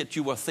ever get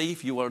you a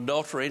thief, you were an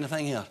adulterer, or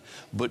anything else.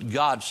 But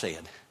God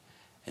said,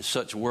 and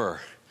such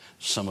were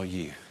some of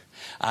you.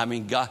 I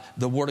mean, God,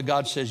 the Word of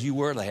God says you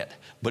were that,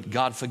 but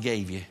God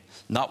forgave you.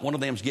 Not one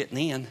of them's getting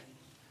in.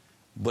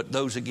 But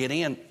those that get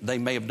in, they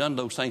may have done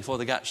those things before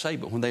they got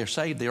saved. But when they're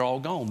saved, they're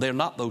all gone. They're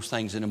not those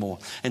things anymore.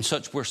 And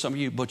such were some of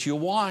you. But you're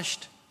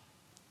washed.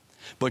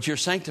 But you're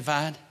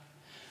sanctified.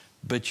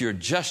 But you're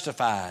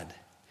justified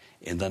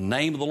in the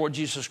name of the Lord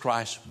Jesus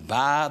Christ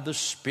by the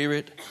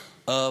Spirit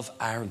of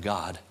our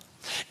God.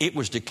 It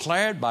was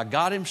declared by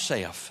God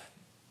Himself.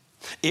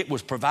 It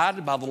was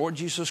provided by the Lord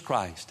Jesus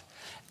Christ.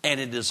 And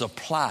it is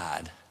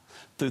applied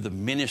through the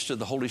ministry of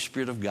the Holy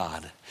Spirit of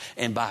God.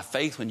 And by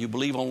faith, when you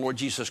believe on the Lord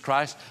Jesus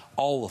Christ,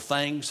 all the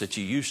things that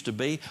you used to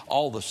be,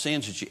 all the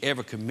sins that you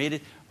ever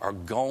committed are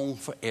gone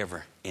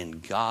forever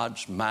in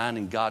God's mind,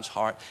 in God's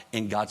heart,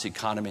 in God's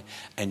economy,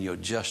 and you're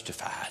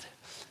justified.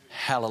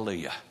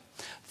 Hallelujah.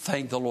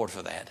 Thank the Lord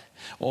for that.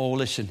 Oh,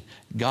 listen,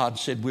 God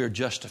said we're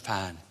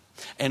justified,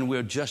 and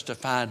we're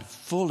justified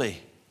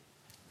fully.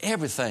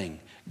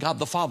 Everything. God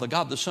the Father,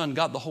 God the Son,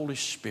 God the Holy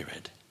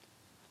Spirit.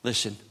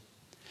 Listen.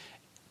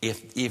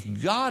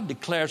 If God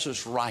declares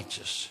us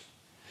righteous,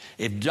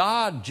 if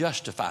God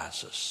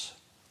justifies us,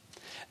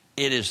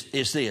 it is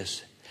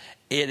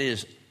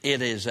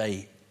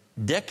a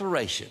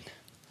declaration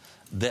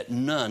that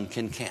none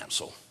can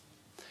cancel.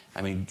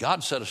 I mean,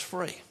 God set us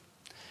free.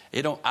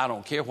 I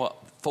don't care what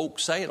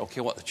folks say. I don't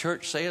care what the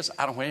church says.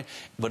 I don't care.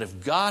 But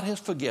if God has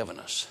forgiven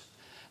us,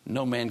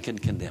 no man can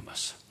condemn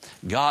us.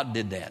 God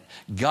did that.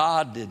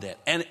 God did that.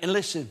 And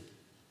listen,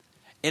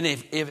 and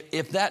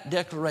if that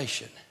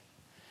declaration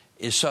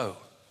is so,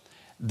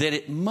 that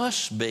it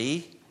must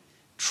be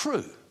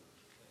true.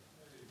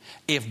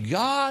 If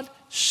God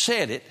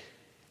said it,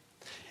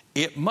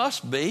 it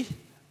must be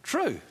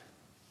true.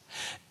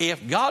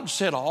 If God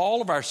said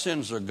all of our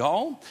sins are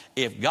gone,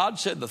 if God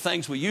said the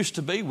things we used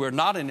to be, we're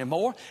not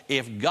anymore,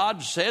 if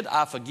God said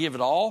I forgive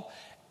it all,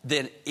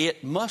 then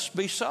it must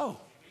be so.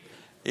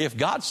 If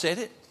God said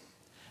it,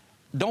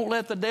 don't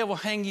let the devil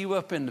hang you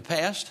up in the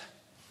past.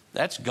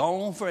 That's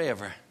gone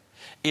forever.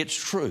 It's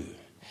true.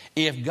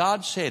 If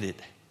God said it,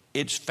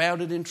 it's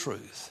founded in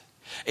truth.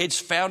 It's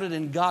founded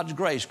in God's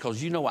grace,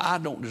 because you know I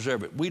don't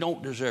deserve it. We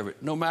don't deserve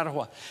it, no matter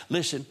what.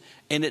 Listen,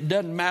 and it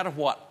doesn't matter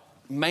what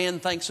man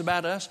thinks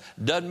about us.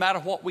 Doesn't matter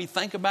what we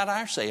think about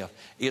ourselves.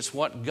 It's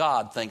what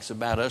God thinks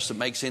about us that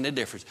makes any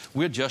difference.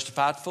 We're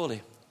justified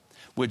fully.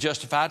 We're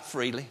justified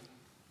freely.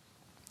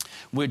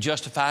 We're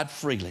justified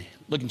freely.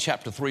 Look in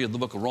chapter 3 of the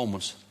book of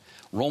Romans.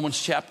 Romans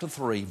chapter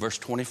 3, verse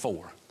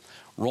 24.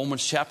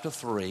 Romans chapter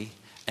 3.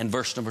 And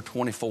verse number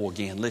 24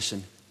 again.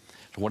 Listen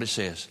to what it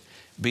says.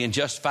 Being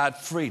justified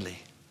freely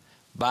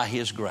by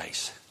His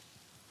grace.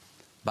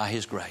 By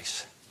His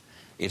grace.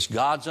 It's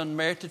God's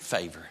unmerited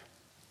favor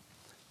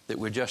that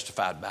we're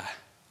justified by.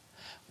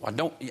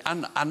 Well,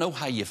 I know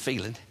how you're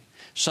feeling.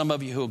 Some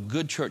of you who are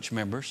good church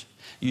members,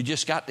 you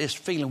just got this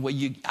feeling where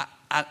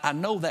I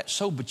know that's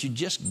so, but you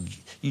just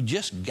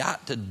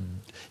got to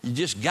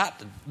do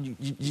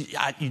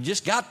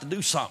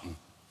something.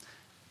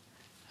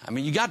 I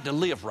mean, you got to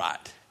live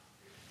right.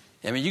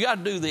 I mean, you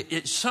got to do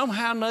it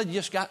somehow or another. You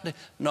just got to.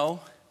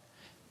 No,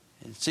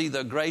 it's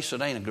either grace or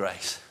it ain't a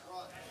grace.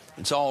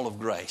 It's all of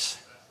grace,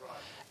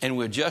 and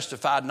we're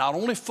justified not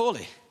only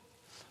fully,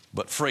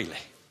 but freely.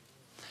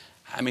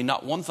 I mean,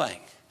 not one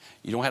thing.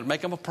 You don't have to make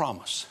them a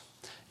promise.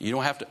 You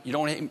don't have to. You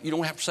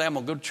don't have to say I'm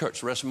gonna go to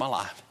church the rest of my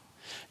life.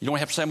 You don't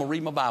have to say I'm gonna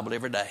read my Bible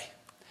every day.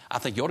 I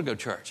think you ought to go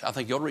to church. I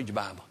think you ought to read your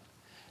Bible.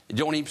 You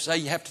don't even say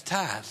you have to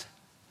tithe,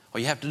 or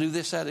you have to do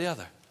this, that, or the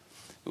other.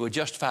 We're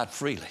justified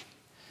freely.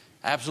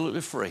 Absolutely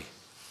free.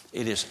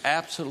 It is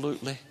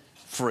absolutely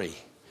free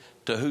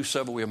to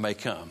whosoever we may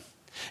come.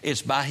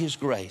 It's by His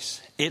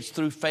grace. It's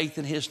through faith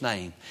in His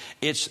name.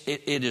 It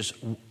is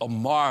a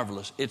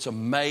marvelous, it's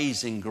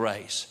amazing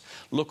grace.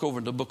 Look over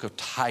in the book of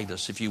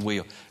Titus, if you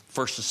will.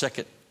 1st and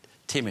 2nd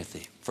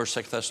Timothy,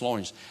 1st, 2nd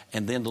Thessalonians,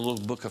 and then the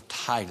little book of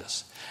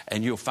Titus.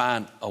 And you'll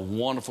find a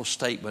wonderful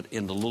statement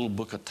in the little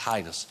book of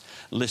Titus.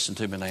 Listen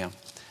to me now.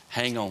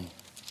 Hang on.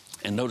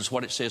 And notice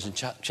what it says in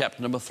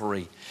chapter number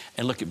 3.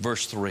 And look at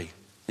verse 3.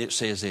 It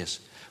says this.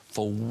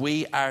 For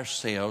we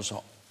ourselves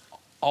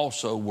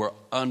also were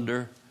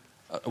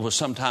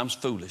sometimes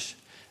foolish,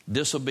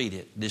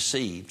 disobedient,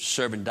 deceived,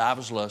 serving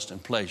divers lusts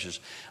and pleasures,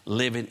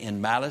 living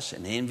in malice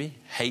and envy,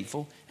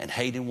 hateful, and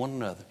hating one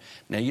another.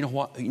 Now, you know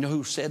what? You know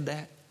who said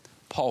that?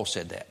 Paul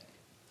said that.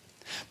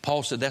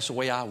 Paul said, that's the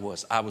way I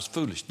was. I was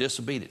foolish,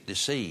 disobedient,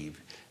 deceived,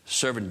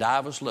 serving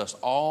divers lusts,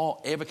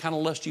 every kind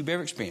of lust you've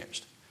ever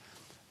experienced.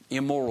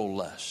 Immoral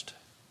lust,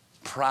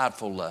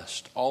 prideful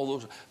lust, all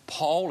those.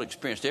 Paul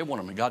experienced every one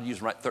of them. God used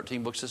him to write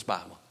 13 books of this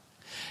Bible.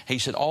 He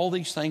said, all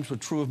these things were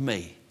true of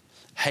me.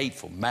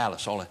 Hateful,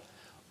 malice, all that.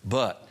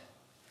 But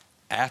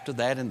after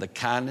that, in the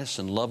kindness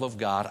and love of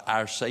God,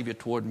 our Savior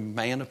toward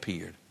man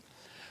appeared.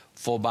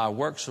 For by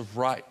works of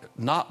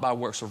not by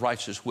works of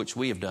righteousness which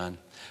we have done,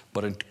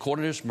 but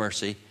according to his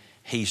mercy,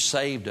 he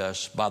saved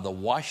us by the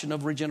washing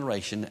of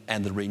regeneration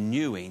and the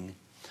renewing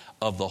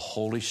of the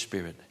Holy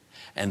Spirit.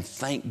 And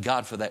thank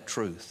God for that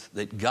truth,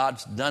 that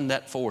God's done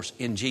that for us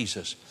in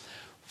Jesus,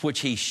 which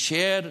he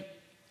shed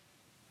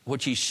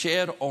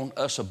on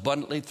us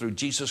abundantly through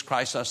Jesus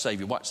Christ our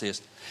Savior. Watch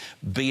this.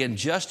 Being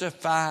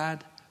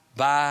justified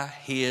by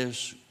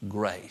his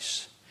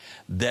grace,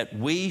 that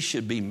we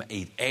should be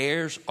made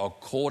heirs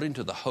according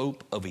to the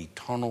hope of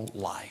eternal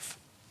life.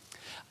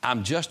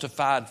 I'm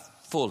justified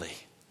fully.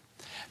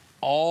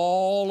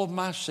 All of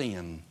my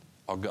sin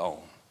are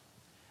gone.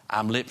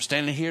 I'm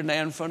standing here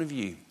now in front of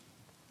you.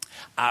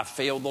 I've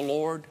failed the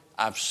Lord.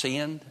 I've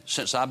sinned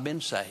since I've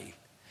been saved.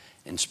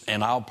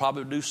 And I'll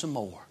probably do some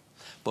more.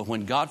 But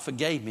when God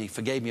forgave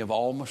me of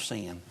all my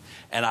sin,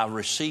 and I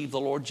received the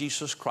Lord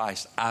Jesus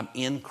Christ, I'm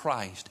in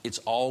Christ. It's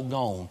all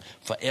gone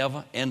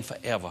forever and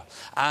forever.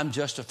 I'm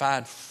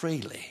justified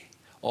freely.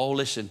 Oh,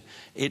 listen,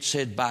 it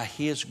said by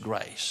his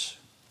grace.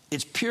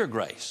 It's pure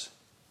grace.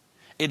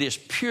 It is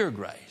pure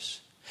grace.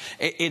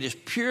 It is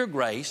pure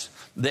grace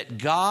that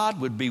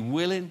God would be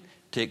willing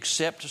to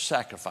accept a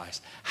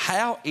sacrifice.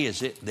 How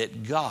is it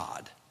that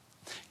God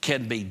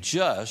can be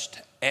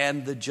just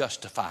and the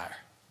justifier?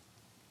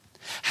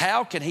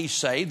 How can he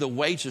say the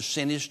wage of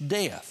sin is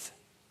death,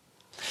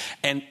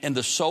 and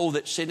the soul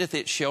that sinneth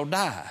it shall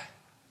die,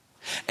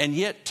 and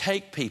yet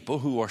take people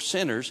who are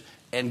sinners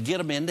and get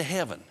them into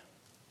heaven?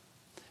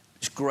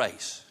 It's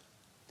grace,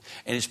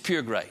 and it's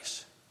pure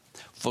grace.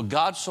 For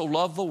God so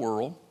loved the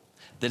world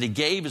that he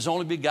gave his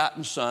only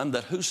begotten Son,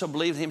 that whoso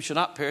believeth him shall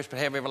not perish but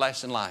have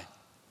everlasting life.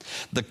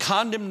 The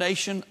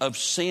condemnation of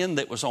sin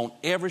that was on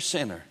every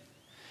sinner,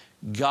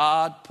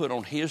 God put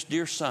on his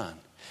dear Son.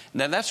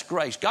 Now that's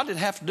grace. God didn't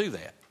have to do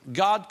that.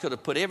 God could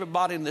have put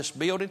everybody in this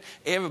building,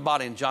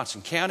 everybody in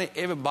Johnson County,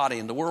 everybody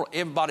in the world,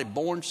 everybody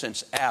born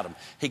since Adam.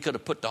 He could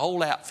have put the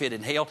whole outfit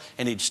in hell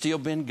and he'd still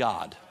been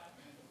God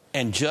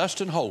and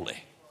just and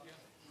holy.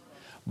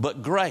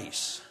 But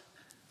because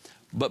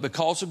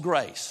of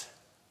grace,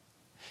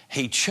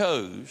 he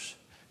chose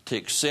to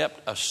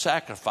accept a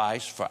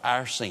sacrifice for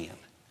our sin.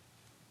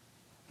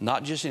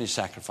 Not just any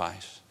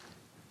sacrifice.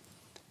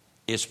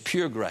 It's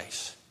pure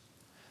grace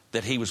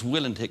that he was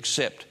willing to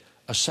accept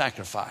a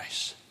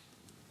sacrifice.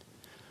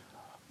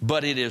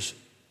 But it is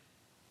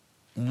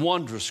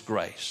wondrous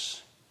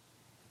grace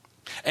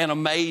and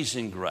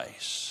amazing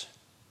grace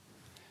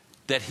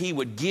that he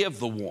would give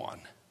the one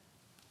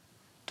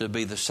to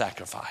be the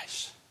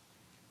sacrifice.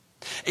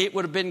 It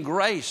would have been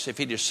grace if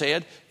he just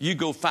said, you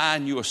go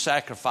find you a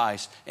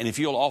sacrifice, and if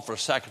you'll offer a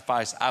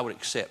sacrifice, I would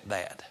accept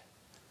that.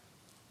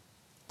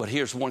 But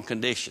here's one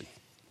condition.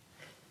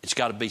 It's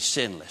got to be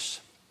sinless.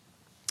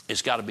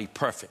 It's got to be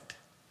perfect.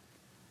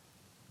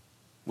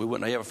 We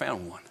wouldn't have ever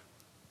found one.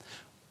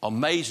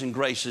 Amazing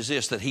grace is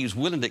this, that he was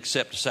willing to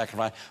accept the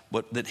sacrifice,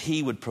 but that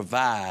he would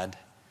provide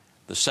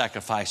the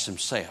sacrifice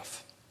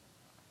himself.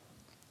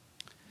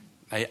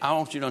 Hey, I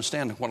want you to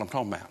understand what I'm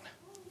talking about.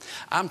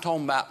 I'm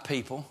talking about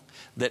people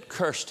that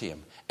cursed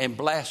him and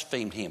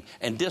blasphemed him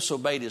and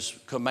disobeyed his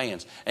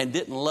commands and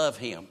didn't love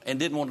him and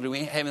didn't want to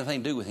have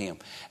anything to do with him.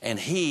 And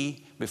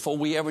he, before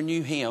we ever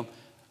knew him,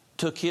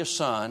 took his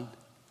Son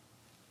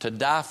to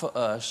die for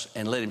us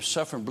and let him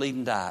suffer and bleed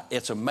and die.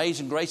 It's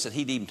amazing grace that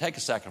he'd even take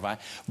a sacrifice,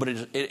 but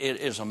it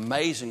is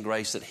amazing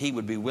grace that he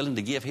would be willing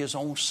to give his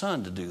own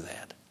Son to do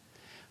that.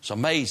 It's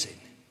amazing.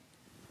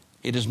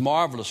 It is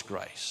marvelous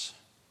grace.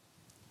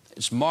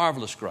 It's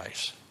marvelous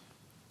grace.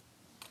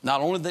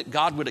 Not only that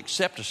God would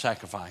accept a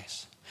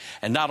sacrifice,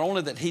 and not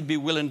only that he'd be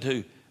willing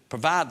to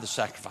provide the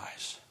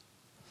sacrifice,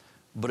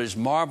 but it's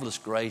marvelous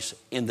grace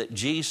in that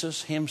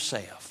Jesus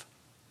himself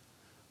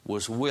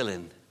was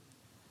willing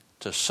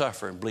to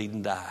suffer and bleed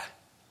and die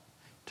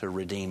to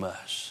redeem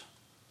us.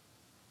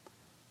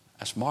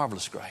 That's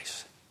marvelous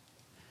grace,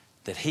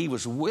 that he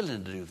was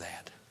willing to do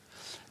that.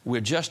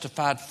 We're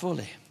justified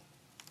fully.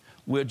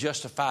 We're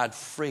justified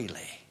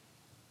freely.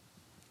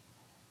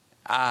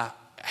 I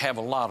have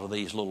a lot of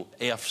these little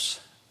F's.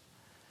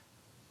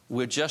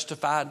 We're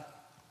justified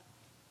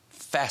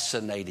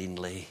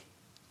fascinatingly.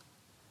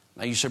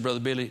 Now you say, Brother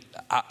Billy,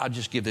 I'll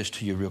just give this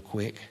to you real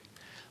quick.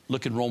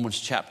 Look in Romans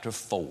chapter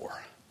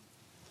 4.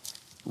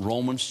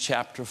 Romans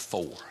chapter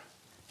 4.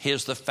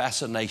 Here's the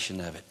fascination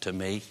of it to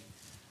me.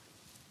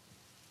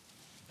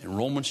 In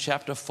Romans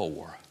chapter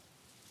 4,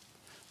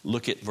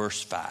 look at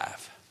verse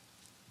 5.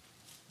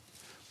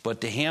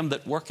 But to him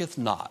that worketh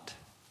not,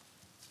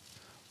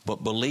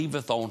 but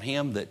believeth on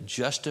him that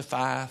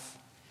justifieth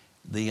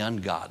the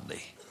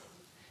ungodly,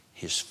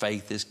 his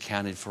faith is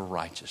counted for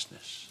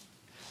righteousness.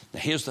 Now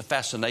here's the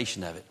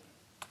fascination of it.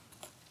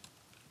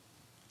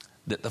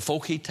 That the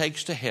folk he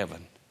takes to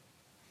heaven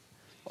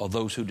are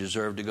those who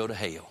deserve to go to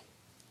hell.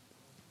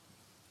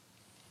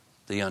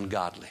 The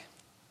ungodly.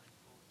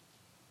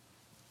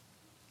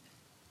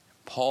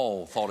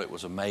 Paul thought it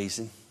was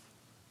amazing.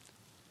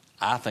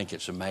 I think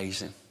it's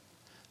amazing.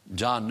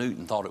 John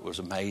Newton thought it was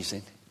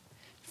amazing.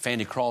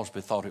 Fanny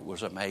Crosby thought it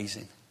was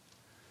amazing.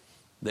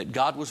 That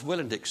God was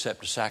willing to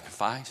accept a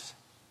sacrifice.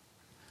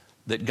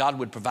 That God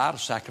would provide a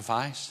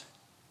sacrifice.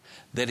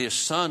 That his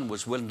son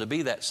was willing to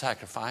be that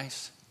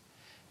sacrifice.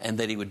 And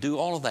that he would do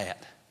all of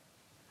that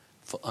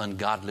for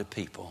ungodly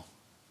people.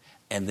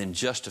 And then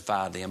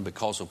justify them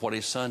because of what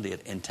his son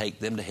did and take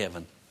them to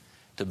heaven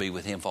to be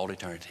with him for all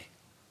eternity.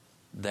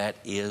 That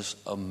is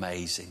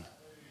amazing.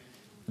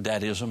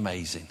 That is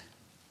amazing.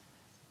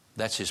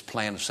 That's his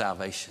plan of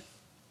salvation.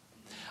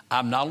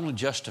 I'm not only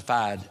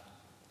justified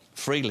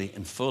freely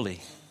and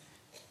fully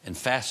and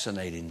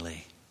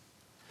fascinatingly,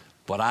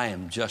 but I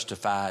am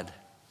justified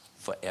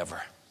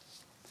forever.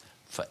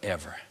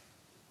 Forever.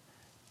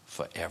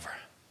 Forever.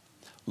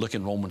 Look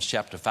in Romans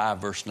chapter 5,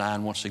 verse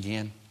 9 once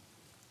again.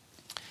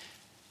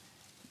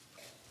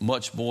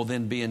 Much more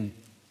than being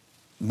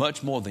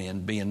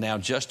now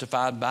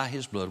justified by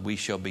his blood, we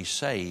shall be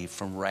saved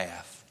from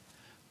wrath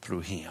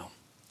through him.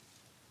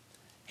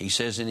 He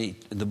says in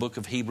the book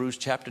of Hebrews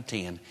chapter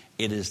 10,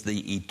 it is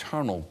the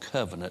eternal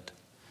covenant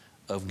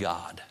of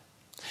God.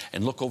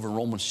 And look over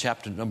Romans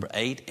chapter number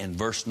 8 and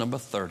verse number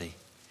 30.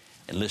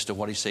 And listen to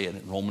what he said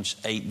in Romans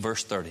 8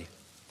 verse 30.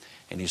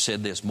 And he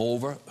said this,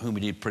 moreover, whom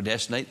he did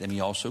predestinate, them he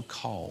also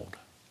called.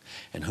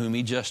 And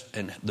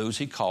those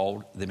he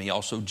called, them he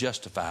also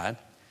justified.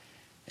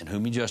 And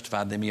whom he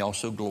justified, them he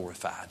also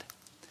glorified.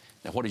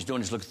 Now what he's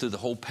doing is looking through the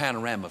whole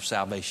panorama of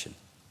salvation.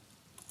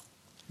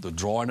 The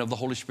drawing of the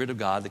Holy Spirit of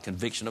God, the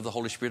conviction of the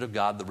Holy Spirit of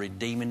God, the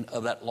redeeming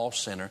of that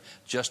lost sinner,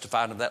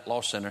 justifying of that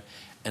lost sinner,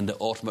 and the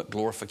ultimate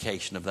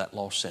glorification of that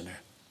lost sinner.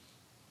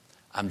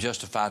 I'm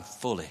justified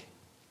fully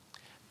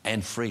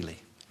and freely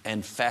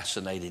and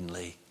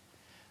fascinatingly.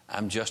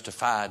 I'm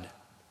justified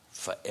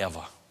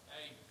forever.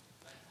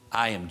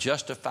 I am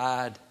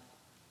justified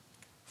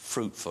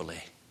fruitfully.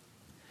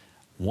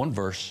 One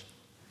verse,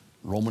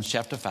 Romans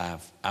chapter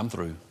 5, I'm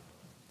through.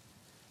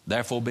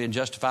 Therefore, being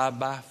justified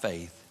by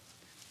faith,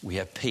 we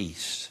have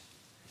peace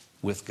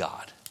with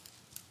God.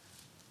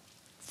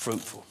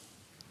 Fruitful.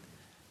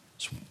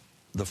 So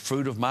the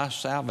fruit of my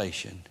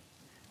salvation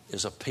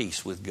is a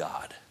peace with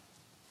God.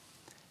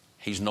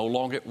 He's no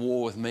longer at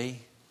war with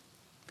me.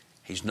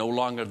 He's no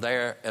longer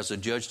there as a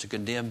judge to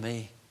condemn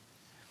me.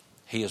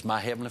 He is my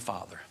heavenly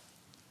Father.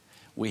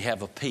 We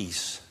have a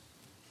peace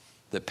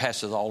that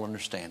passes all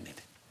understanding.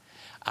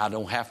 I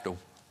don't have to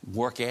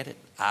work at it.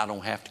 I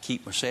don't have to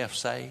keep myself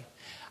saved.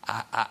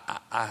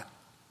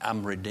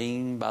 I'm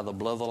redeemed by the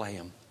blood of the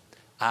Lamb.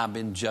 I've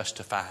been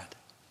justified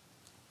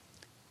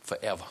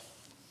forever.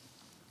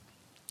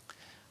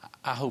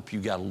 I hope you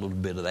got a little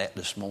bit of that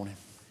this morning.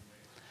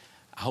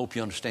 I hope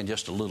you understand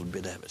just a little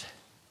bit of it.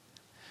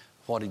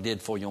 What he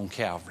did for you on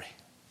Calvary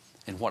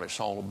and what it's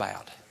all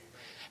about.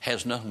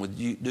 Has nothing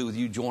to do with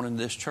you joining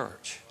this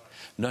church.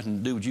 Nothing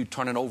to do with you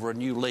turning over a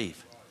new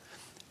leaf.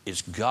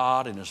 It's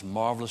God and his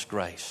marvelous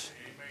grace.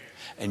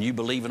 And you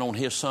believing on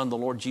his son, the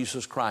Lord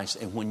Jesus Christ.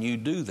 And when you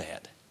do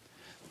that,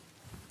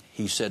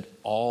 he said,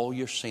 all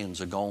your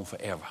sins are gone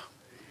forever.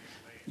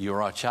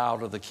 You're a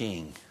child of the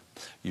King.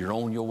 You're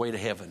on your way to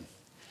heaven.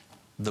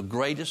 The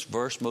greatest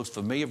verse, most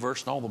familiar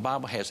verse in all the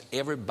Bible, has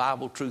every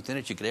Bible truth in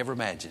it you could ever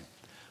imagine.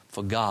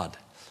 For God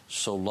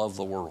so loved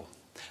the world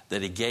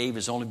that he gave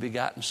his only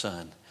begotten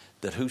Son,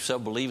 that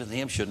whosoever believeth in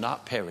him should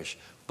not perish,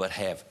 but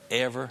have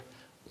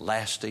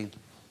everlasting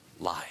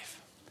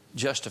life.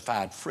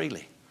 Justified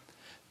freely,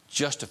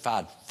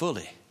 justified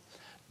fully,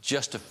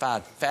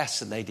 justified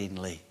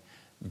fascinatingly,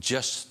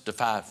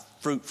 justified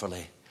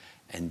fruitfully,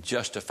 and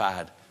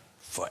justified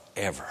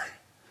forever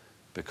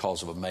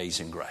because of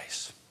amazing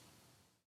grace.